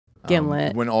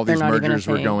Gimlet. when all They're these not even a mergers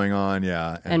were thing. going on.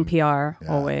 Yeah, and, NPR, yeah.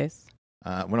 always.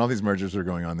 When all these mergers were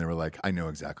going on, they were like, I know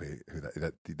exactly who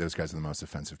that those guys are the most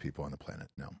offensive people on the planet.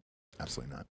 No,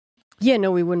 absolutely not. Yeah,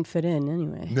 no, we wouldn't fit in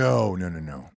anyway. No.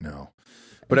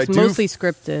 But It's I do mostly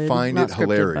scripted. find not it scripted,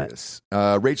 hilarious.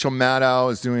 Rachel Maddow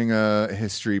is doing a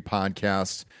history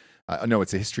podcast. No,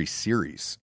 it's a history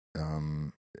series.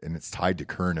 And it's tied to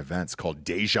current events called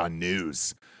Deja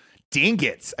News. Dang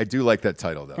it. I do like that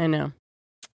title, though. I know.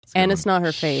 It's a good And it's one. not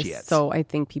her face, Shit. so I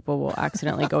think people will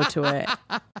accidentally go to it.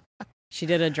 She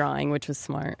did a drawing, which was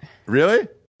smart. Really?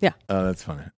 Yeah. Oh, that's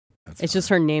funny. It's just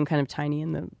her name kind of tiny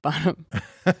in the bottom.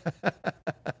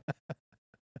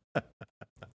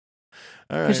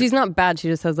 Because she's not bad. She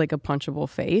just has like a punchable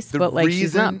face, but like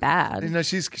she's not bad. No,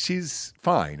 she's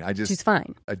fine. She's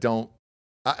fine. I don't.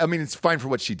 I mean, it's fine for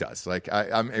what she does. Like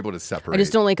I'm able to separate. I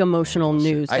just don't like emotional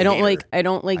bullshit. news. I I don't hate like. her. I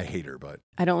don't like. I hate her, but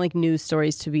I don't like news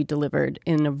stories to be delivered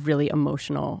in a really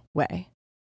emotional way,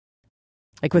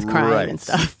 like with crime and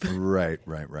stuff. Right.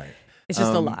 It's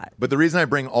just a lot. But the reason I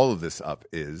bring all of this up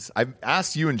is I've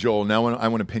asked you and Joel. Now I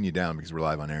want to pin you down because we're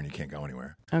live on air and you can't go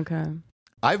anywhere. Okay.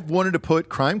 I've wanted to put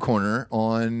Crime Corner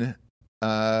on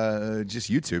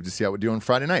just YouTube to see how we do on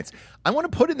Friday nights. I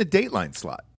want to put it in the Dateline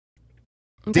slot.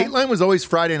 Okay. Dateline was always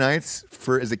Friday nights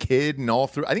as a kid and all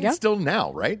through. I think Yeah. it's still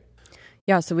now, right?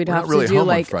 Yeah, so we'd We're have not really to do home on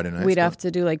like Friday nights, we'd but- have to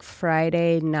do like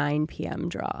Friday 9 p.m.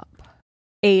 drop,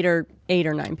 8 or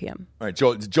 9 p.m. All right,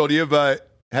 Joel, do you have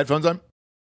headphones on?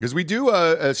 Because we do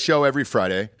a show every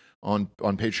Friday on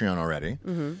Patreon already.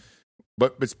 Mm-hmm.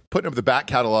 But it's putting up the back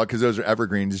catalog because those are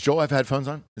evergreen. Does Joel have headphones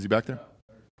on? Is he back there?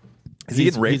 Is he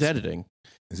getting raped? He's editing.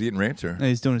 Is he getting raped or? No,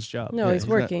 he's doing his job. No, Yeah, he's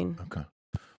working. Okay.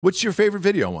 What's your favorite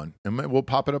video one? And we'll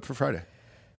pop it up for Friday.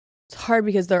 It's hard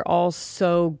because they're all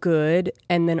so good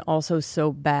and then also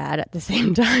so bad at the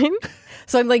same time.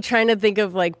 So I'm like trying to think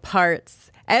of like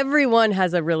parts. Everyone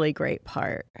has a really great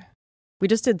part. We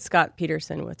just did Scott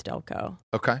Peterson with Delco.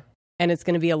 Okay. And it's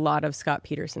going to be a lot of Scott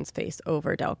Peterson's face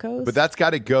over Delco's. But that's got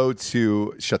to go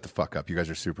to shut the fuck up. You guys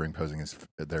are superimposing his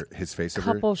face over.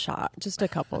 Just a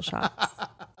couple shots.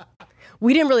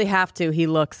 We didn't really have to. He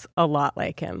looks a lot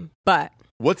like him. But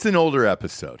What's an older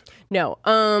episode no.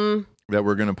 that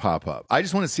we're going to pop up? I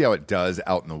just want to see how it does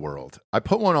out in the world. I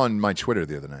put one on my Twitter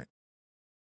the other night,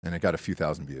 and it got a few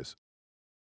thousand views.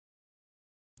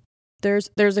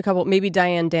 There's a couple, maybe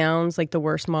Diane Downs, like the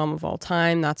worst mom of all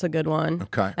time. That's a good one.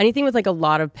 Okay. Anything with like a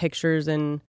lot of pictures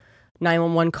and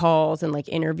 911 calls and like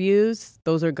interviews.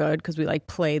 Those are good because we like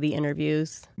play the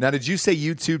interviews. Now, did you say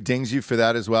YouTube dings you for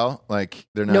that as well? Like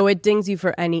they're not. No, it dings you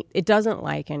for any. It doesn't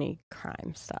like any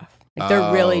crime stuff. Like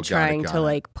they're really trying to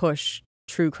like push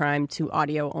true crime to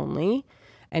audio only,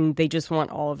 and they just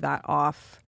want all of that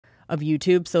off of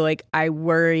YouTube. So like I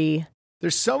worry.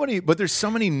 There's so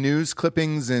many news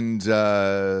clippings and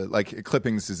like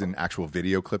clippings is in actual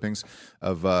video clippings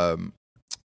of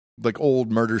like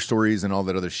old murder stories and all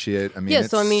that other shit. I mean, yeah.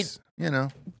 So I mean, you know,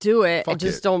 do it and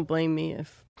just don't blame me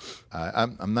if.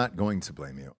 I'm not going to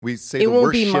blame you. We say it the won't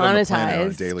worst be shit on the monetized planet on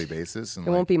a daily basis. And it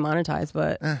won't be monetized,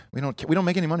 but we don't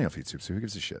make any money off YouTube. So who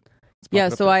gives a shit? Yeah.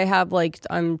 So I have like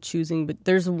I'm choosing, but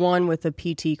there's one with a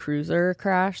PT Cruiser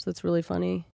crash that's really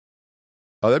funny.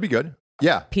 Oh, that'd be good.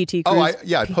 Yeah. PT Cruise. Oh,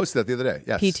 I posted that the other day.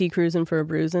 Yes. PT Cruising for a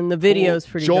Bruising. The video's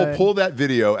pretty Joel, good. pull that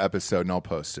video episode and I'll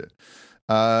post it.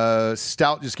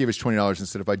 Stout just gave us $20 and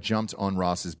said if I jumped on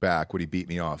Ross's back, would he beat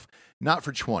me off? Not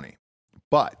for 20.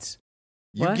 But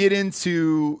you get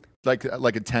into like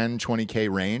a 10,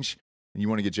 20K range and you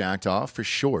want to get jacked off, for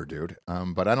sure, dude.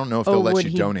 But I don't know if they'll let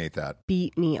you donate that.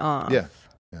 Beat me off. Yeah.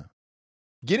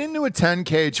 Get into a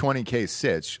 10K, 20K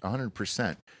sitch,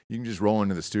 100%. You can just roll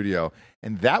into the studio.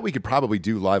 And that we could probably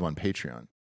do live on Patreon,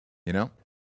 you know?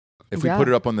 If we put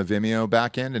it up on the Vimeo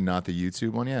back end and not the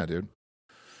YouTube one, yeah, dude.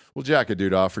 We'll jack a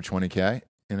dude off for 20K,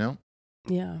 you know?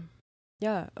 Yeah.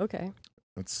 Yeah, okay.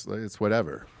 It's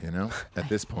whatever, you know, at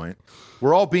this point.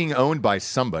 We're all being owned by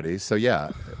somebody, so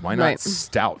yeah, why not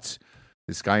Stout,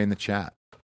 this guy in the chat?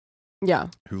 Yeah.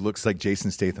 Who looks like Jason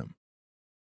Statham.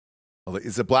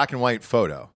 It's a black and white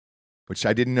photo, which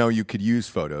I didn't know you could use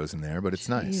photos in there, but it's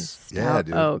nice. Yeah,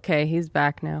 dude. Oh, okay, he's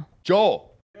back now.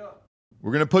 Joel,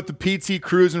 we're going to put the PT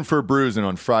Cruising for Bruising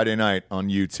on Friday night on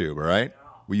YouTube, all right?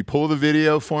 Will you pull the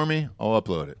video for me? I'll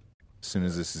upload it as soon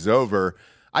as this is over.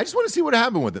 I just want to see what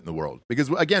happened with it in the world. Because,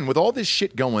 again, with all this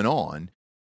shit going on,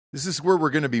 this is where we're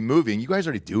going to be moving. You guys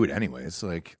already do it anyway. It's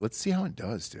like, let's see how it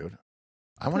does, dude.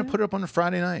 I want to put it up on a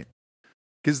Friday night.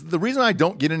 Because the reason I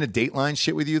don't get into Dateline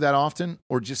shit with you that often,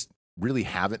 or just really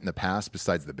have it in the past,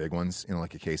 besides the big ones, you know,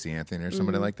 like a Casey Anthony or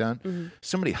somebody like that.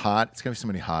 Somebody hot. It's going to be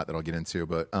somebody hot that I'll get into.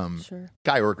 But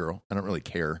guy or girl, I don't really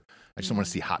care. I just don't want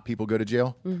to see hot people go to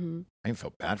jail. I even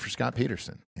felt bad for Scott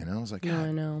Peterson. You know, I was like, God,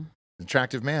 I know.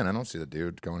 Attractive man. I don't see the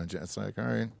dude going to jail. It's like, all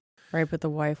right. Right, but the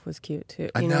wife was cute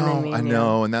too. I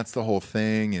know. And that's the whole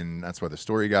thing. And that's why the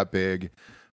story got big.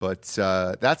 But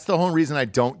that's the whole reason I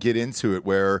don't get into it,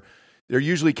 where they're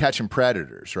usually catching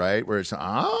predators, right? Where it's,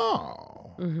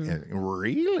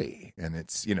 really? And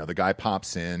it's, you know, the guy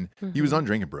pops in. He was on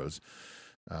Drinking Bros.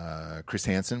 Chris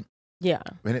Hansen. Yeah.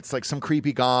 And it's like some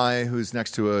creepy guy who's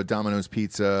next to a Domino's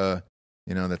pizza,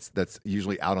 you know, that's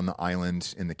usually out on the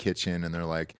island in the kitchen. And they're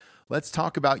like, let's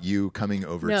talk about you coming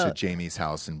over to Jamie's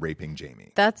house and raping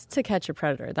Jamie. That's To Catch a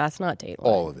Predator. That's not Dateline.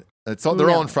 All of it. They're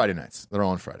all on Friday nights. They're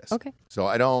all on Fridays. Okay. So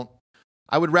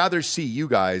I would rather see you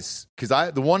guys,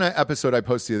 because the one episode I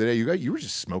posted the other day, you were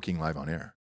just smoking live on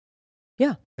air.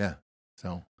 Yeah. Yeah.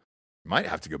 So might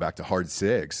have to go back to hard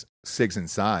cigs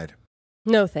inside.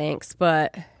 No thanks,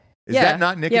 but is that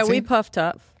not nicotine? Yeah, we puff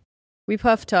tough. We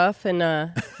puff tough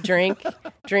and drink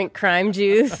crime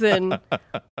juice, and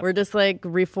we're just like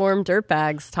reformed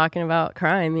dirtbags talking about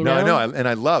crime. You know? I know, and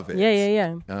I love it.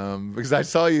 Yeah. Because I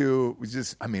saw you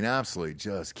absolutely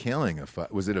just killing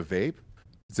was it a vape?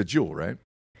 It's a Juul, right?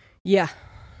 Yeah.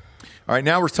 All right,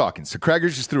 now we're talking. So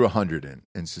Craigers just threw 100 in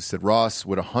and just said, Ross,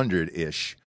 would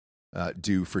 100-ish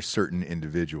do for certain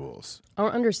individuals? I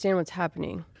don't understand what's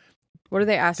happening. What are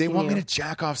they asking They want me to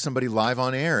jack off somebody live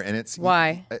on air, and it's...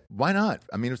 Why? Why not?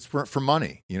 I mean, it's for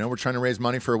money. You know, we're trying to raise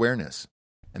money for awareness.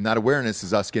 And that awareness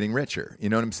is us getting richer. You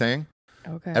know what I'm saying?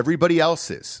 Okay. Everybody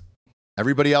else is.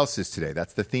 Everybody else is today.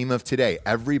 That's the theme of today.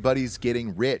 Everybody's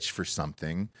getting rich for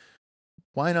something.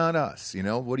 Why not us? You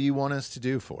know, what do you want us to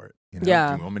do for it? You know,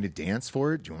 yeah. Do you want me to dance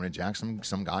for it? Do you want me to jack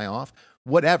some guy off?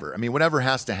 Whatever. I mean, whatever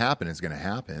has to happen is going to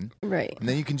happen. Right. And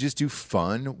then you can just do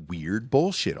fun, weird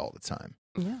bullshit all the time.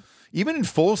 Yeah. Even in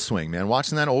Full Swing, man,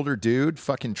 watching that older dude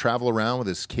fucking travel around with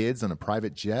his kids on a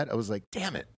private jet, I was like,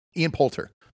 damn it. Ian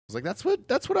Poulter. I was like, that's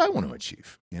what I want to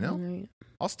achieve, you know? Right.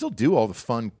 I'll still do all the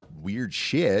fun, weird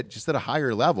shit, just at a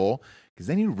higher level, because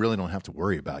then you really don't have to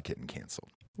worry about getting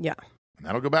canceled. Yeah. And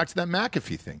that'll go back to that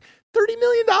McAfee thing. $30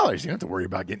 million. You don't have to worry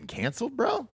about getting canceled,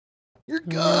 bro. You're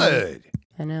good.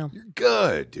 I know. You're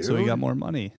good, dude. So he got more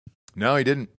money. No, he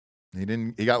didn't.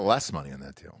 He got less money on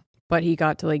that deal. But he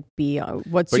got to like be on,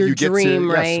 what's your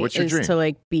dream, right? What's your dream? To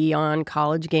like be on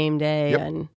College Game Day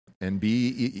and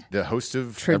be the host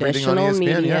of traditional everything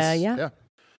on ESPN. media. Yes. Yeah.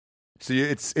 So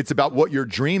it's about what your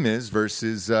dream is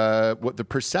versus what the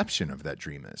perception of that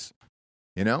dream is.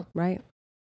 You know? Right.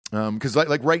 Because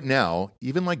like right now,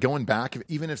 even like going back,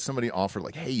 even if somebody offered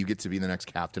like, hey, you get to be the next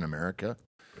Captain America,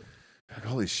 like,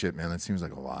 holy shit, man, that seems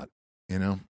like a lot. You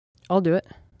know? I'll do it.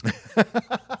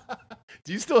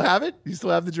 Do you still have it? Do you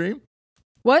still have the dream?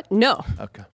 What? No.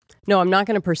 Okay. No, I'm not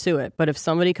going to pursue it. But if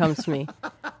somebody comes to me,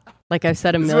 like I've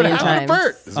said a million times,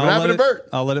 this is what happened to Bert.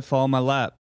 I'll let it fall in my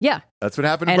lap. Yeah, that's what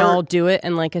happened to and Bert. I'll do it.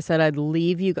 And like I said, I'd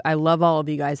leave you. I love all of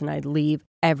you guys, and I'd leave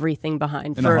everything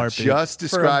behind. In a heartbeat. Just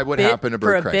describe what happened to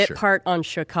Bert for a Kreischer. bit part on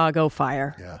Chicago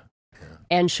Fire. Yeah.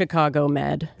 And Chicago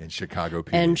Med. And Chicago PD.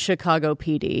 And Chicago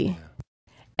PD. Yeah.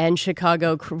 And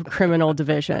Chicago Criminal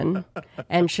Division.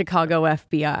 And Chicago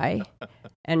FBI.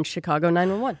 And Chicago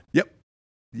 911. Yep.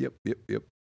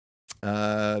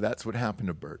 That's what happened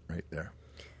to Bert right there.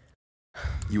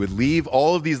 You would leave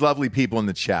all of these lovely people in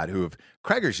the chat who have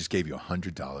Craigers just gave you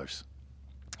 $100.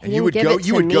 And you would go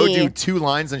do 2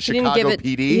 lines on Chicago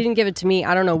PD. He didn't give it to me.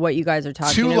 I don't know what you guys are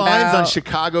talking 2 about. 2 lines on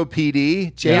Chicago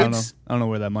PD. James? I don't know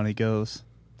where that money goes.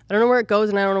 I don't know where it goes,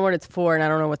 and I don't know what it's for, and I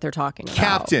don't know what they're talking about.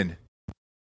 Captain,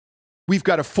 we've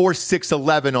got a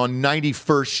 4611 on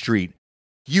 91st Street.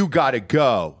 You got to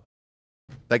go.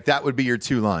 Like that would be your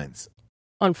 2 lines.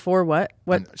 On 4 what?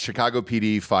 What? On Chicago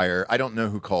PD fire. I don't know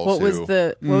who calls what who.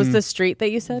 What was the street that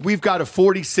you said? We've got a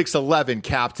 4611,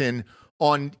 Captain,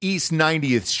 on East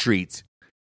 90th Street.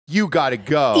 You got to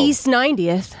go. East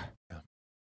 90th? Yeah.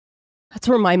 That's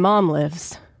where my mom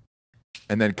lives.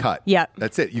 And then cut. Yeah.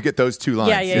 That's it. You get those 2 lines.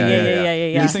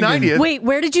 Yeah. East 90th. Wait,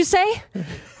 where did you say?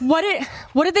 What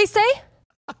did they say?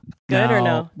 Good or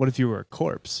no? What if you were a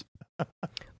corpse?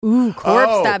 Ooh,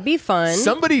 corpse, that'd be fun.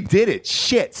 Somebody did it.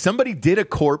 Shit. Somebody did a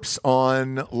corpse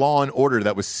on Law and Order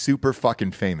that was super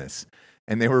fucking famous.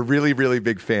 And they were really, really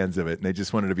big fans of it. And they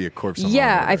just wanted to be a corpse on Law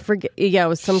and Order. I forget. Yeah, it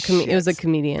was it was a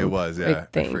comedian. It was, yeah.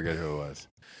 I forget who it was.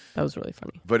 That was really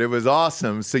funny. But it was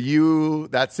awesome. So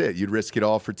that's it. You'd risk it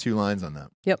all for 2 lines on that.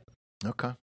 Yep.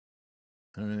 Okay.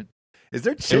 All right. Is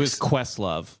there chicks? It was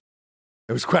Questlove.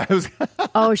 It was Questlove.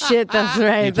 Oh, shit. That's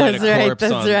right. That's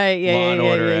right. Yeah, Law and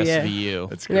Order yeah. SVU.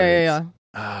 That's great. Yeah.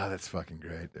 Ah, that's fucking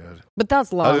great, dude. But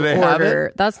that's Law and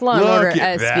Order. That's Law and Order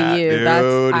SVU.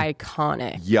 That's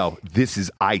iconic. Yo, this is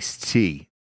Ice-T.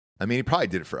 I mean, he probably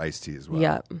did it for Ice-T as well.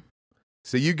 Yeah.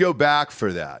 So you go back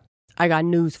for that. I got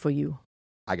news for you.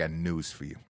 I got news for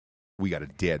you. We got a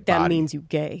dead body. That means you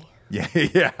gay.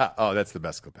 Yeah. Oh, that's the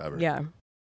best clip ever. Yeah.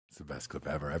 It's the best clip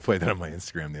ever. I played that on my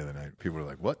Instagram the other night. People were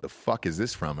like, what the fuck is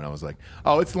this from? And I was like,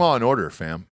 oh, it's Law and Order,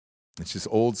 fam. It's just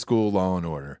old school Law and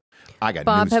Order. I got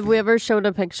Bob, news have for we you. ever showed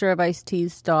a picture of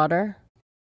Ice-T's daughter?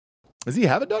 Does he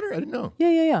have a daughter? I didn't know.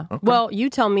 Yeah. Okay. Well, you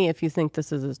tell me if you think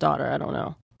this is his daughter. I don't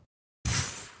know.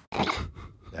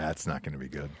 That's not going to be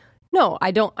good. No,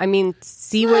 I don't. I mean,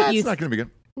 see what you... It's not going to be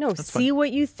good. No, That's see fine.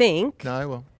 what you think. No, I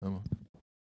will.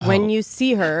 When you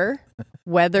see her,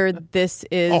 whether this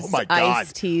is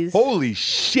Ice-T's... Holy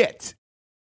shit.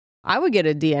 I would get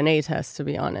a DNA test, to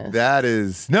be honest. That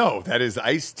is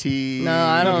Ice-T. No,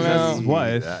 I don't know. That's his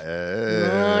wife.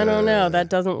 No, I don't know. That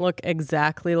doesn't look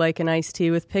exactly like an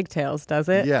Ice-T with pigtails, does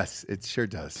it? Yes, it sure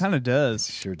does. Kind of does.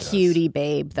 It sure does. Cutie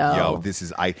babe, though. Yo, this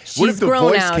is Ice. She's what if the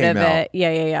grown voice out came of out it.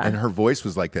 Yeah. and her voice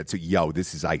was like that? So, yo,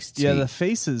 this is Ice-T. Yeah, the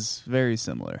face is very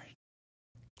similar.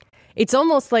 It's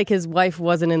almost like his wife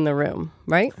wasn't in the room,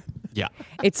 right? Yeah.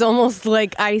 It's almost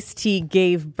like Ice-T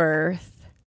gave birth.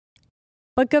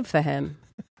 But good for him.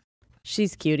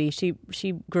 She's cutie. She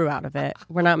grew out of it.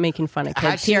 We're not making fun of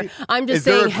kids here. I'm just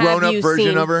saying, is there a grown-up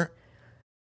version of her?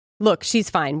 Look, she's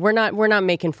fine. We're not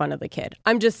making fun of the kid.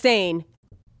 I'm just saying.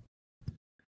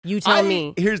 You tell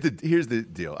me. Here's the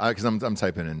deal. Because I'm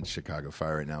typing in Chicago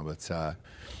Fire right now, but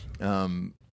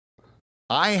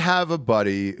I have a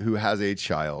buddy who has a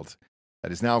child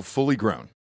that is now fully grown.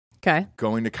 Okay.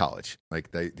 Going to college.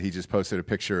 Like he just posted a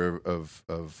picture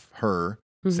of her.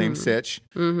 Same sitch,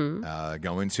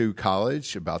 going to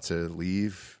college, about to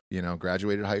leave,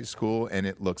 graduated high school, and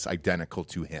it looks identical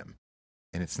to him.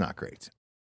 And it's not great.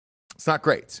 It's not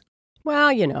great.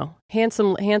 Well,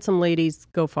 handsome ladies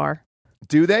go far.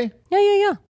 Do they?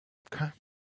 Yeah. Okay.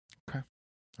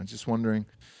 I'm just wondering.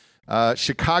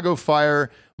 Chicago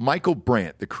Fire, Michael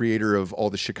Brandt, the creator of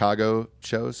all the Chicago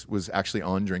shows, was actually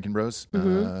on Drinking Bros,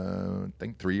 I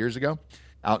think 3 years ago,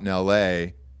 out in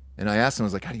L.A., and I asked him, I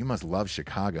was like, God, you must love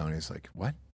Chicago. And he's like,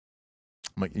 what?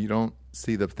 I'm like, you don't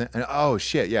see the thing? And, oh,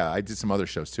 shit, yeah, I did some other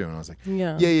shows too. And I was like,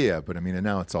 yeah. But I mean,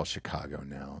 now it's all Chicago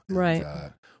now. And,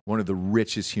 right. One of the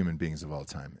richest human beings of all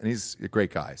time. And he's a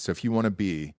great guy. So if you want to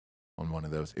be on one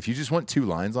of those, if you just want 2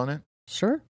 lines on it.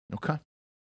 Sure. Okay.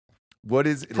 What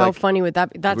is it? How funny would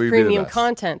that be? That's premium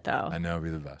content, though. I know, it'd be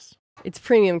the best. It's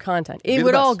premium content. It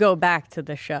would all go back to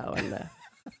the show and the...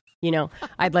 You know,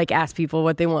 I'd like ask people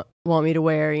what they want me to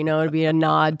wear. You know, it'd be a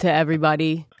nod to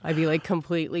everybody. I'd be like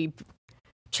completely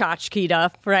tchotchkeyed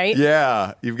up, right?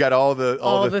 Yeah, you've got all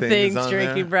the things on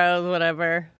streaky there. brows,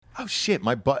 whatever. Oh shit,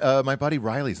 my buddy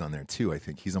Riley's on there too. I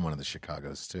think he's on one of the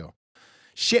Chicagos too.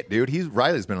 Shit, dude,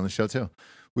 Riley's been on the show too.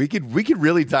 We could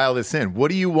really dial this in. What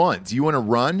do you want? Do you want to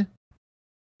run?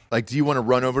 Like, do you want to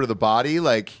run over to the body?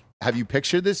 Like, have you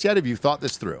pictured this yet? Have you thought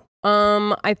this through?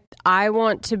 I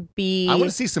want to be. I want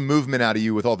to see some movement out of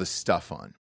you with all this stuff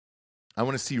on. I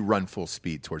want to see you run full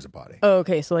speed towards the body. Oh,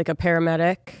 okay, so like a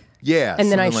paramedic. Yeah,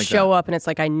 and then I like show that. up and it's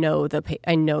like I know the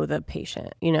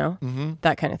patient, you know,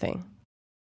 that kind of thing.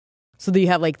 So that you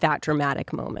have like that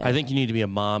dramatic moment. I think you need to be a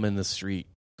mom in the street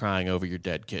crying over your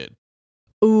dead kid.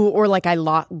 Ooh, or like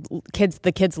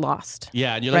the kid's lost.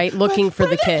 Yeah, and you're right, like, looking for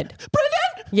the kid. Brendan!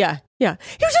 Yeah. He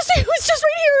was just right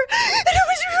here. And it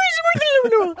was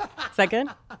is that good?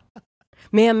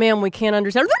 Ma'am, we can't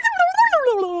understand.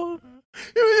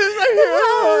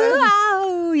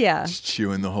 Oh, yeah. Just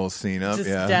chewing the whole scene up. Just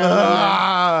yeah.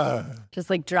 down. Just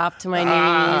like drop to my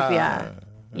knees. Yeah.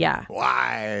 Yeah.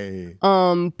 Why?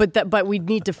 But we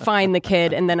need to find the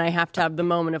kid, and then I have to have the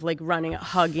moment of like running,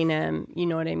 hugging him. You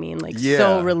know what I mean? Like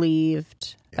so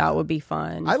relieved. That would be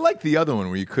fun. I like the other one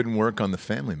where you couldn't work on the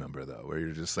family member though, where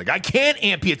you're just like, I can't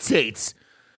amputate.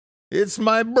 It's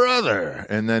my brother,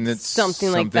 and then it's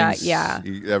something like that. Yeah.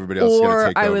 Everybody else.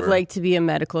 Or I over. would like to be a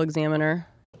medical examiner.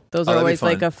 Those are always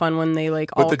like a fun one. They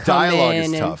like but all the come dialogue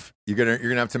in is tough. You're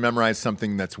gonna have to memorize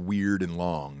something that's weird and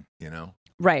long. You know.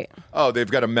 Right. Oh,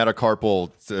 they've got a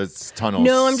metacarpal tunnel.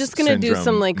 No, I'm just gonna do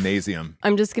some like nasium.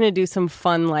 I'm just gonna do some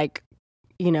fun like,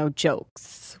 you know,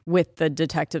 jokes with the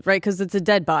detective, right? Because it's a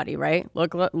dead body, right?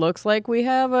 Looks like we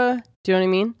have a. Do you know what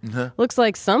I mean? Looks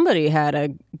like somebody had a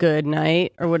good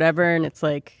night or whatever, and it's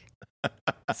like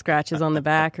scratches on the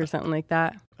back or something like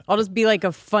that. I'll just be like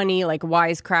a funny, like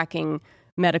wisecracking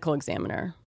medical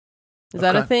examiner. Is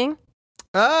that a thing?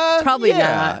 Probably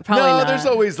not. Probably not. There's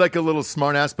always like a little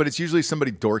smart ass, but it's usually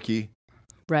somebody dorky.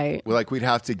 Right. Well, like we'd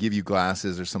have to give you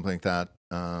glasses or something like that.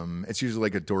 It's usually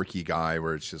like a dorky guy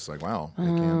where it's just like, wow, I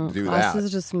can't do that.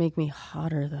 Glasses just make me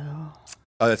hotter though.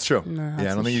 Oh, that's true. No, I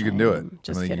don't think you can do it.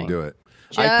 Just I don't think kidding. you can do it.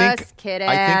 Just kidding.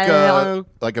 I think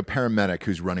like a paramedic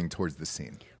who's running towards the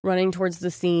scene. Running towards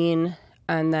the scene,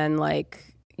 and then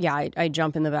like, yeah, I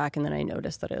jump in the back, and then I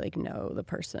notice that I like know the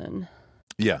person.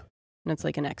 Yeah. And it's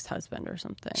like an ex-husband or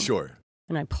something. Sure.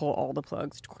 And I pull all the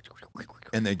plugs.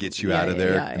 And they get you out of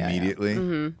there immediately.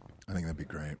 Mm-hmm. I think that'd be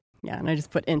great. Yeah, and I just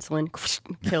put insulin,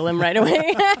 kill him right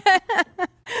away.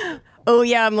 Oh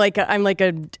yeah, I'm like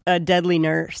a deadly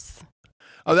nurse.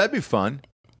 Oh, that'd be fun.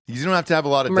 You don't have to have a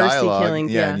lot of Mercy dialogue.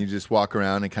 killings, and you just walk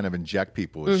around and kind of inject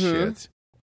people with shit.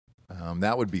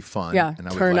 That would be fun. Yeah, and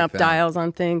I would turn like up that. dials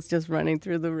on things, just running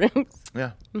through the rooms.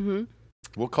 Yeah. Mm-hmm.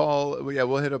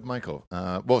 We'll hit up Michael.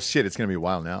 Well, shit, it's going to be a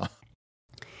while now.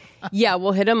 Yeah,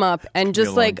 we'll hit him up and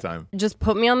just like time. just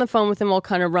put me on the phone with him. We'll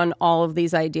kind of run all of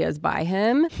these ideas by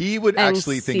him. He would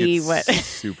actually think it's what...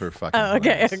 super fucking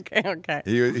hilarious. Okay.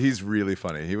 He's really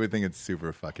funny. He would think it's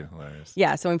super fucking hilarious.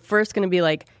 Yeah, so I'm first going to be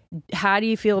like, how do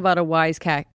you feel about a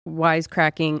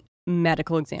wisecracking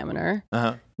medical examiner?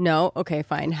 Uh-huh. No? Okay,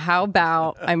 fine. How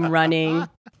about I'm running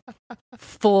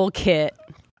full kit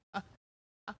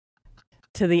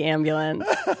to the ambulance?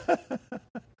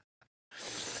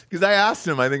 Because I asked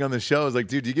him, I think on the show, I was like,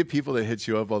 dude, do you get people that hit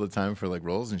you up all the time for like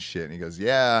roles and shit? And he goes,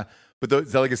 yeah.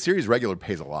 But like a series regular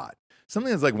pays a lot.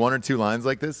 Something that's like 1 or 2 lines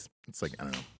like this, it's like, I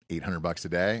don't know, $800 a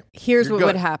day. Here's what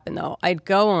would happen though. I'd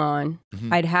go on,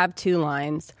 I'd have 2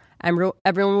 lines, and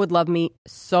everyone would love me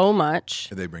so much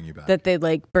they bring you back. that they'd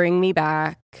like bring me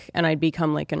back, and I'd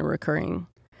become like a recurring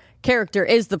character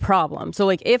is the problem. So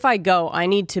like if I go, I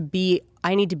need to be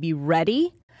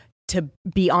ready to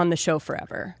be on the show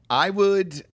forever. I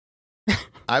would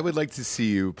like to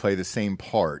see you play the same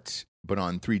part, but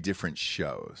on 3 different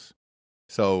shows.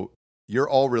 So you're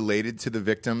all related to the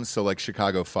victims. So like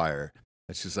Chicago Fire,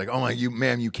 it's just like, oh my,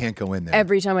 ma'am, you can't go in there.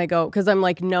 Every time I go, because I'm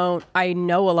like, no, I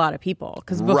know a lot of people.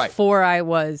 Because before I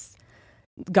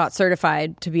got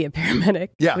certified to be a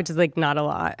paramedic, which is like not a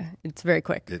lot. It's very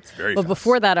quick. It's very But fast.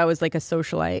 before that, I was like a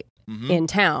socialite in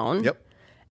town. Yep.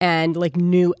 And like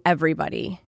knew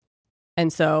everybody.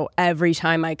 And so every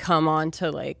time I come on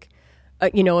to like,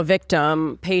 a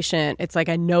victim, patient, it's like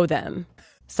I know them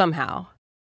somehow.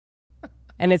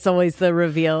 And it's always the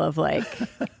reveal of like,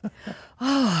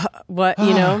 oh, what,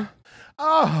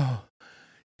 Oh.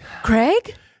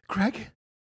 Craig?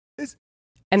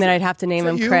 And then I'd have to name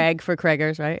him you? Craig for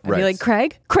Craigers, right? I'd Right. be like,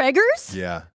 Craig? Craigers?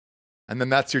 Yeah. And then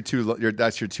that's your 2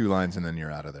 lines, and then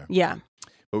you're out of there. Yeah.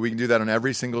 But we can do that on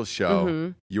every single show.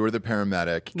 Mm-hmm. You are the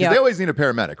paramedic. Because they always need a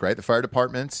paramedic, right? The fire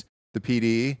departments, the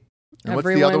PD. And what's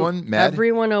the other one? Med?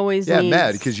 Everyone always needs.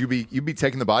 Med, because you'd be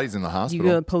taking the bodies in the hospital.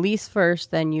 You go police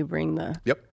first, then you bring the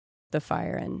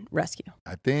fire and rescue.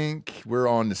 I think we're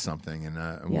on to something, and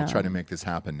we'll try to make this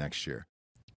happen next year.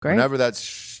 Great. Whenever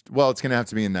it's going to have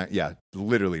to be in that,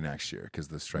 literally next year, because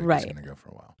the strike is going to go for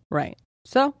a while. Right.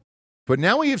 So. But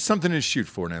now we have something to shoot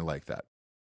for, and I like that.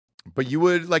 But you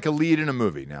would like a lead in a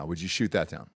movie now. Would you shoot that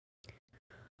down?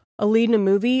 A lead in a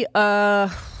movie?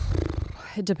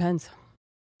 It depends.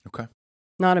 Okay.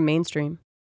 Not a mainstream.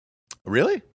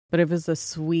 Really? But if it's a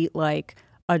sweet, like,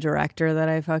 a director that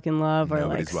I fucking love, or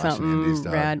like something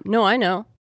rad. No, I know.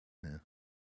 Yeah.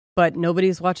 But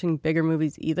nobody's watching bigger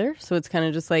movies either. So it's kind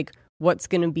of just like, what's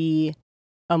going to be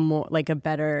a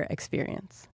better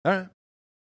experience? All right.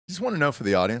 Just want to know for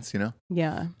the audience,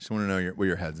 Yeah. Just want to know where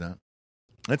your head's at.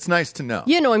 It's nice to know.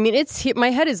 Yeah, no, I mean,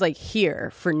 my head is like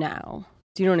here for now.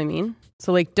 Do you know what I mean?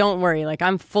 So like, don't worry. Like,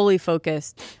 I'm fully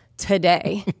focused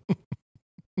today.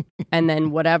 And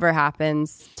then whatever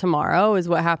happens tomorrow is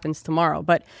what happens tomorrow.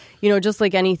 But, just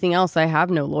like anything else, I have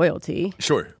no loyalty.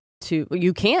 Sure.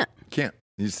 You can't. Can't.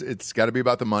 It's got to be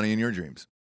about the money and your dreams.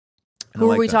 Who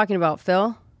are we talking about?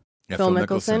 Phil? Yeah, Phil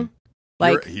Mickelson?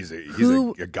 Like, he's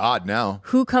a god now.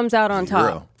 Who comes out on top?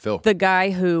 Hero. Phil. The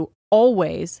guy who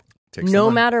always,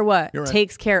 no matter what,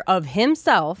 takes care of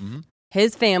himself,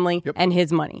 his family, and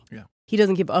his money. Yeah. He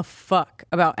doesn't give a fuck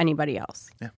about anybody else.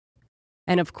 Yeah.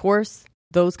 And of course,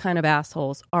 those kind of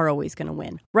assholes are always going to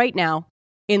win right now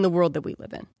in the world that we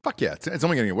live in. Fuck yeah. It's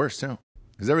only going to get worse, too.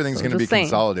 Because everything's going to be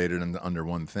consolidated under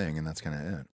one thing, and that's kind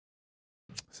of it.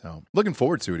 So, looking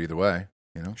forward to it either way,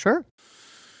 Sure.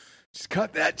 Just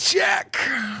cut that check.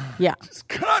 Yeah. Just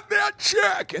cut that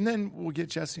check. And then we'll get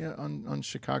Jesse on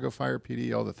Chicago Fire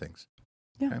PD, all the things.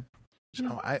 Yeah. Okay?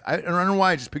 So I don't know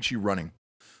why I just picture you running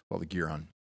with all the gear on.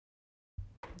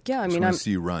 Yeah, I mean, I want to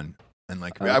see you run. And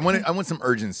like, okay. I want some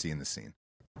urgency in the scene.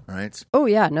 All right. Oh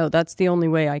yeah, no, that's the only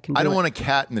way I can do it. I don't want a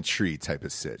cat in the tree type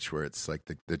of sitch where it's like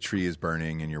the tree is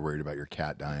burning and you're worried about your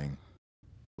cat dying.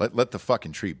 Let the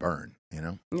fucking tree burn,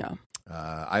 Yeah.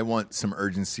 I want some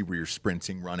urgency where you're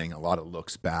sprinting, running, a lot of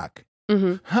looks back.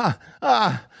 Mm-hmm.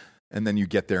 And then you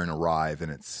get there and arrive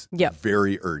and it's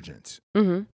very urgent.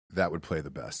 Mm-hmm. That would play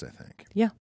the best, I think. Yeah.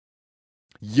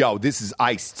 Yo, this is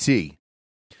Ice-T.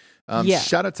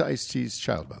 Shout out to Ice-T's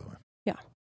child, by the way. Yeah.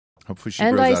 Hopefully she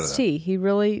grows out of that. Ice-T, he's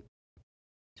really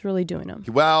doing them.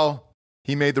 Well,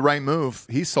 he made the right move.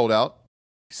 He sold out.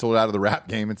 He sold out of the rap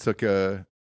game and took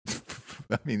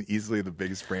easily the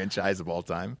biggest franchise of all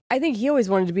time. I think he always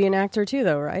wanted to be an actor too,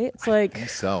 though, right? It's like, I think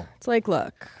so. It's like,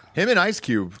 look. Him and Ice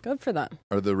Cube. Good for them.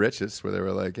 Are the richest, where they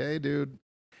were like, hey, dude,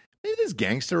 maybe this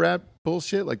gangster rap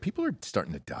bullshit, like people are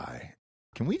starting to die.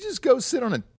 Can we just go sit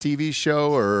on a TV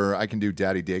show or I can do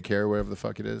daddy daycare, whatever the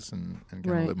fuck it is, and kind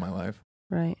of live my life?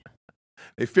 Right.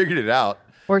 They figured it out.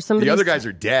 Or the other guys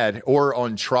are dead or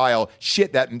on trial.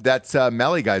 Shit, that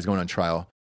Melly guy's going on trial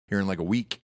here in like a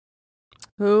week.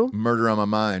 Who? Murder on My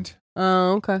Mind.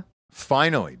 Oh, okay.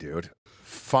 Finally, dude.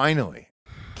 Finally.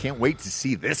 Can't wait to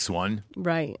see this one.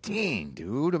 Right. Dang,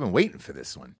 dude. I've been waiting for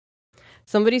this one.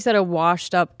 Somebody said a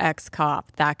washed up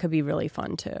ex-cop. That could be really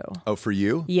fun too. Oh, for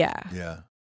you? Yeah. Yeah.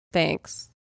 Thanks.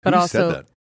 But Who also said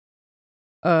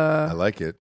that? I like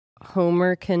it.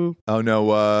 Homer can... Oh,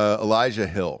 no. Elijah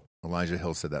Hill. Elijah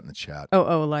Hill said that in the chat.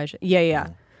 Oh, Elijah. Yeah.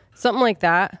 Something like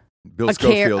that. Bill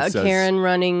Schofield says... Karen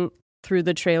running through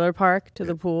the trailer park to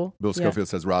the pool. Bill Schofield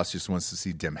says Ross just wants to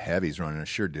see dim heavies running. I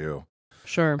sure do.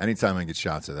 Sure. Anytime I get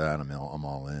shots of that, I'm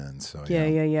all in. So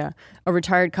yeah. A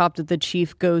retired cop that the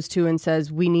chief goes to and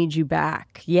says, "We need you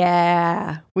back."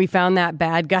 Yeah, we found that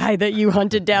bad guy that you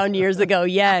hunted down years ago.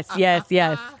 Yes.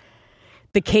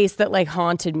 The case that like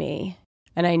haunted me,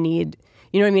 and I need,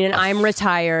 you know what I mean. And I'm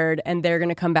retired, and they're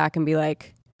gonna come back and be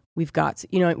like, "We've got,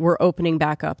 we're opening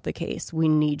back up the case. We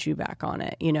need you back on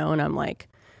it." And I'm like,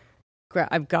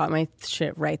 I've got my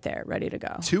shit right there, ready to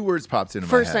go. 2 words popped into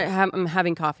my head. First, I'm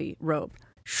having coffee, robe.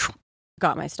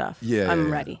 Got my stuff. Yeah,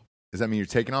 I'm ready. Does that mean you're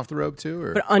taking off the robe too?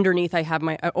 Or? But underneath, I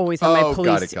always have my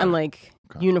police. I'm like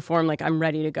uniform, like I'm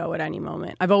ready to go at any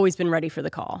moment. I've always been ready for the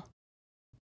call,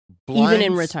 even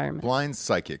in retirement. Blind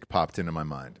psychic popped into my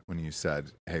mind when you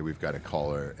said, "Hey, we've got a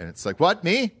caller," and it's like, "What,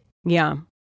 me?" Yeah.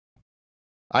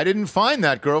 I didn't find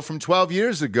that girl from 12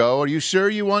 years ago. Are you sure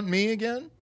you want me again?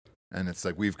 And it's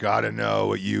like, we've got to know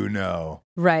what you know.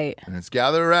 Right. And it's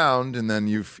gather around, and then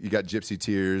you got gypsy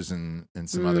tears and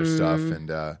some other stuff and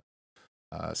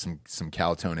some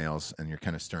cow toenails, and you're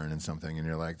kind of stirring in something, and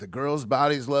you're like, the girl's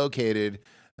body's located.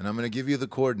 And I'm going to give you the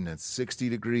coordinates, 60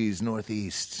 degrees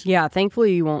northeast. Yeah,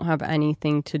 thankfully you won't have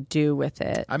anything to do with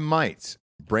it. I might.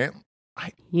 Brant,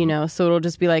 so it'll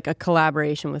just be like a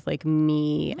collaboration with like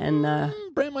me and the...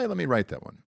 Brant might let me write that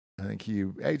one. I think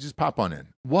hey, just pop on in.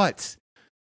 What?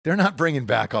 They're not bringing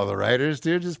back all the writers,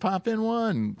 dude. Just pop in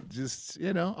one. Just,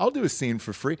 I'll do a scene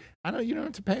for free. You don't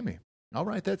have to pay me. I'll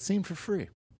write that scene for free.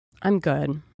 I'm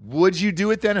good. Would you do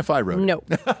it then if I wrote it? No.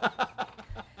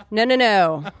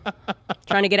 No.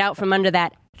 Trying to get out from under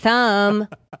that thumb.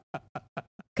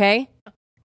 Okay?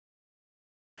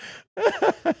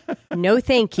 No,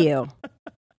 thank you.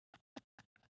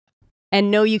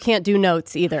 And no, you can't do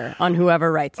notes either on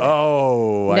whoever writes it.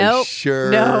 Oh, nope. I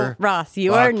sure. No, Ross,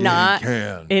 you are not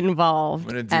can. Involved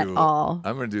at all.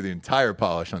 I'm going to do the entire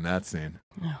polish on that scene.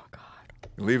 Oh, God.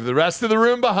 Leave the rest of the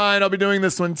room behind. I'll be doing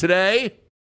this one today.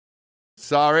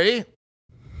 Sorry.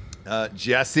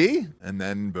 Jesse. And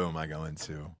then, boom, I go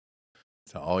into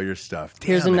all your stuff.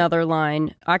 Here's another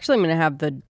line. Actually, I'm going to have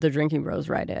the Drinking Bros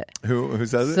write it. Who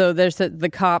says it? So there's the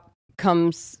cop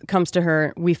comes to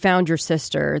her. We found your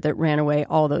sister that ran away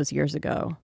all those years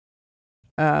ago.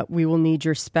 We will need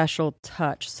your special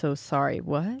touch. So sorry.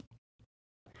 What?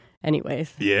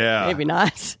 Anyways. Yeah. Maybe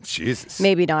not. Jesus.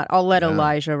 Maybe not. I'll let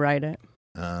Elijah write it.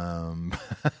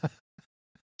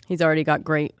 He's already got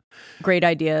great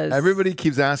ideas. Everybody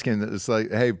keeps asking. It's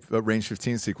like, hey, Range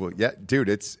 15 sequel. Yeah, dude,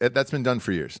 that's been done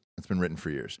for years. It's been written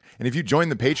for years. And if you join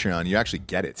the Patreon, you actually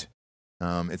get it.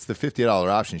 It's the $50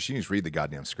 option. You just read the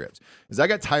goddamn script. Because I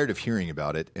got tired of hearing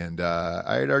about it, and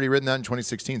I had already written that in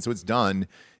 2016, so it's done.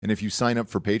 And if you sign up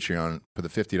for Patreon for the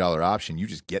 $50 option, you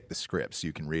just get the script so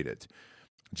you can read it.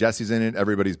 Jesse's in it.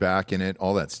 Everybody's back in it.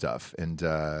 All that stuff. And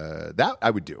that I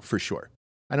would do for sure.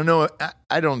 I don't know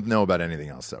about anything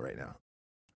else though right now.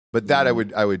 But that I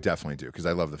would definitely do because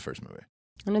I love the first movie.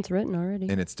 And it's written already.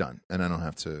 And it's done. And I don't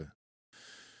have to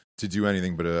do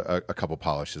anything but a couple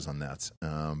polishes on that.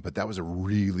 But that was a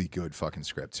really good fucking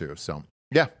script too. So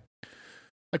yeah,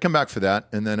 I'd come back for that,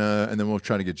 and then we'll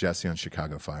try to get Jesse on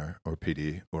Chicago Fire or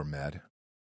PD or Med,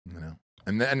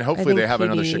 and hopefully they have PD.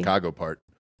 Another Chicago part.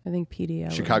 I think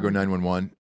PD. Chicago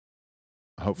 911.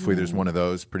 Hopefully there's one of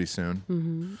those pretty soon,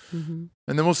 and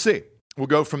then we'll see. We'll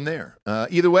go from there.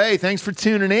 Either way, thanks for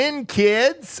tuning in,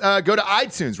 kids. Go to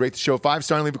iTunes, rate the show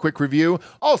 5-star, and leave a quick review.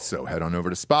 Also, head on over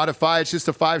to Spotify. It's just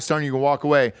a 5-star, and you can walk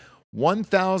away.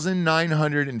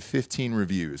 1,915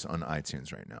 reviews on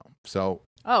iTunes right now. So,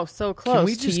 so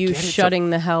close to you shutting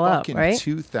the hell up, right?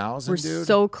 2,000, We're dude.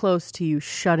 so close to you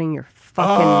shutting your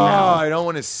fucking mouth. I don't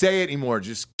want to say it anymore.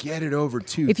 Just get it over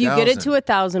 2,000. If you get it to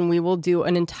 1,000, we will do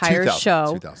an entire 2,000,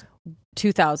 show.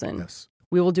 2,000. Yes.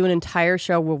 We will do an entire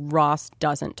show where Ross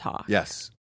doesn't talk.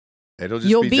 Yes. It'll just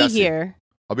You'll be be Jesse. here.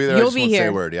 I'll be there. I just won't say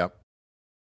a word. Yep.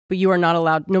 But you are not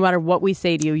allowed, no matter what we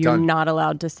say to you, you're Done. not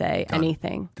allowed to say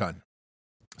anything. Done.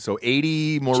 So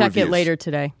 80 more Check reviews. it later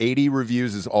today. 80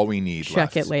 reviews is all we need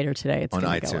Check it later today. It's on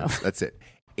gonna iTunes. Go well. That's it.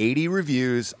 80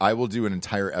 reviews. I will do an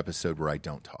entire episode where I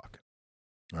don't talk.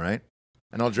 All right?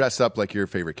 And I'll dress up like your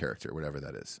favorite character, whatever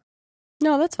that is.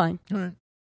 No, that's fine. All right.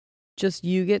 Just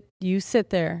you sit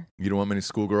there. You don't want me in a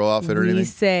schoolgirl outfit or anything? We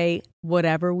say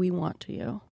whatever we want to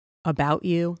you about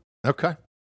you. Okay.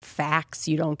 Facts.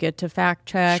 You don't get to fact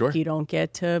check. Sure. You don't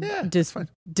get to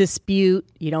dispute.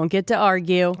 You don't get to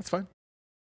argue. That's fine.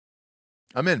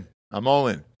 I'm in. I'm all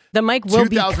in. The mic will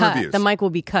be cut. Reviews. The mic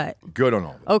will be cut. Good on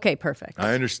all of it. Okay, perfect.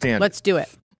 I understand. Let's do it.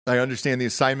 I understand the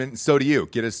assignment, and so do you.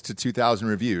 Get us to 2,000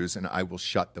 reviews, and I will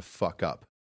shut the fuck up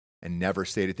and never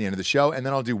say it at the end of the show. And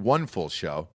then I'll do one full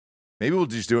show. Maybe we'll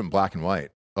just do it in black and white.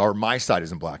 Or my side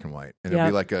is in black and white. And it'll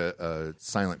be like a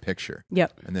silent picture.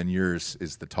 Yep. And then yours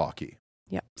is the talkie.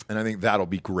 Yep. And I think that'll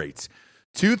be great.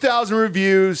 2,000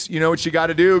 reviews. You know what you got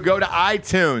to do. Go to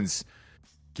iTunes.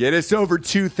 Get us over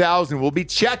 2,000. We'll be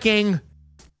checking.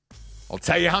 I'll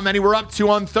tell you how many we're up to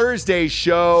on Thursday's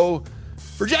show.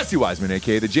 For Jesse Wiseman,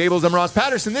 a.k.a. The Jables, I'm Ross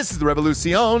Patterson. This is The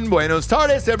Revolucion. Buenos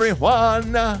tardes,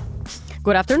 everyone.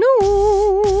 Good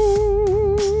afternoon.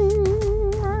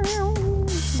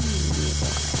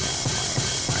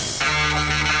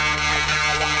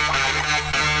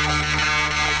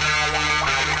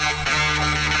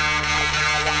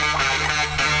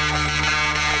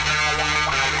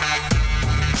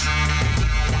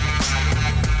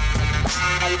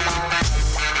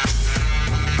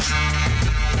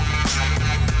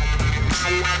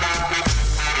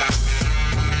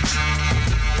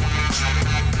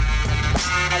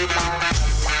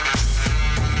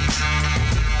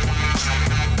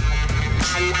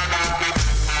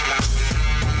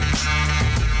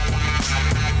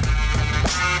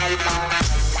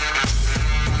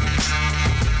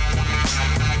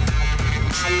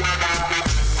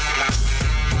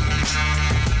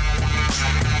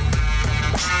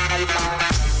 Bye.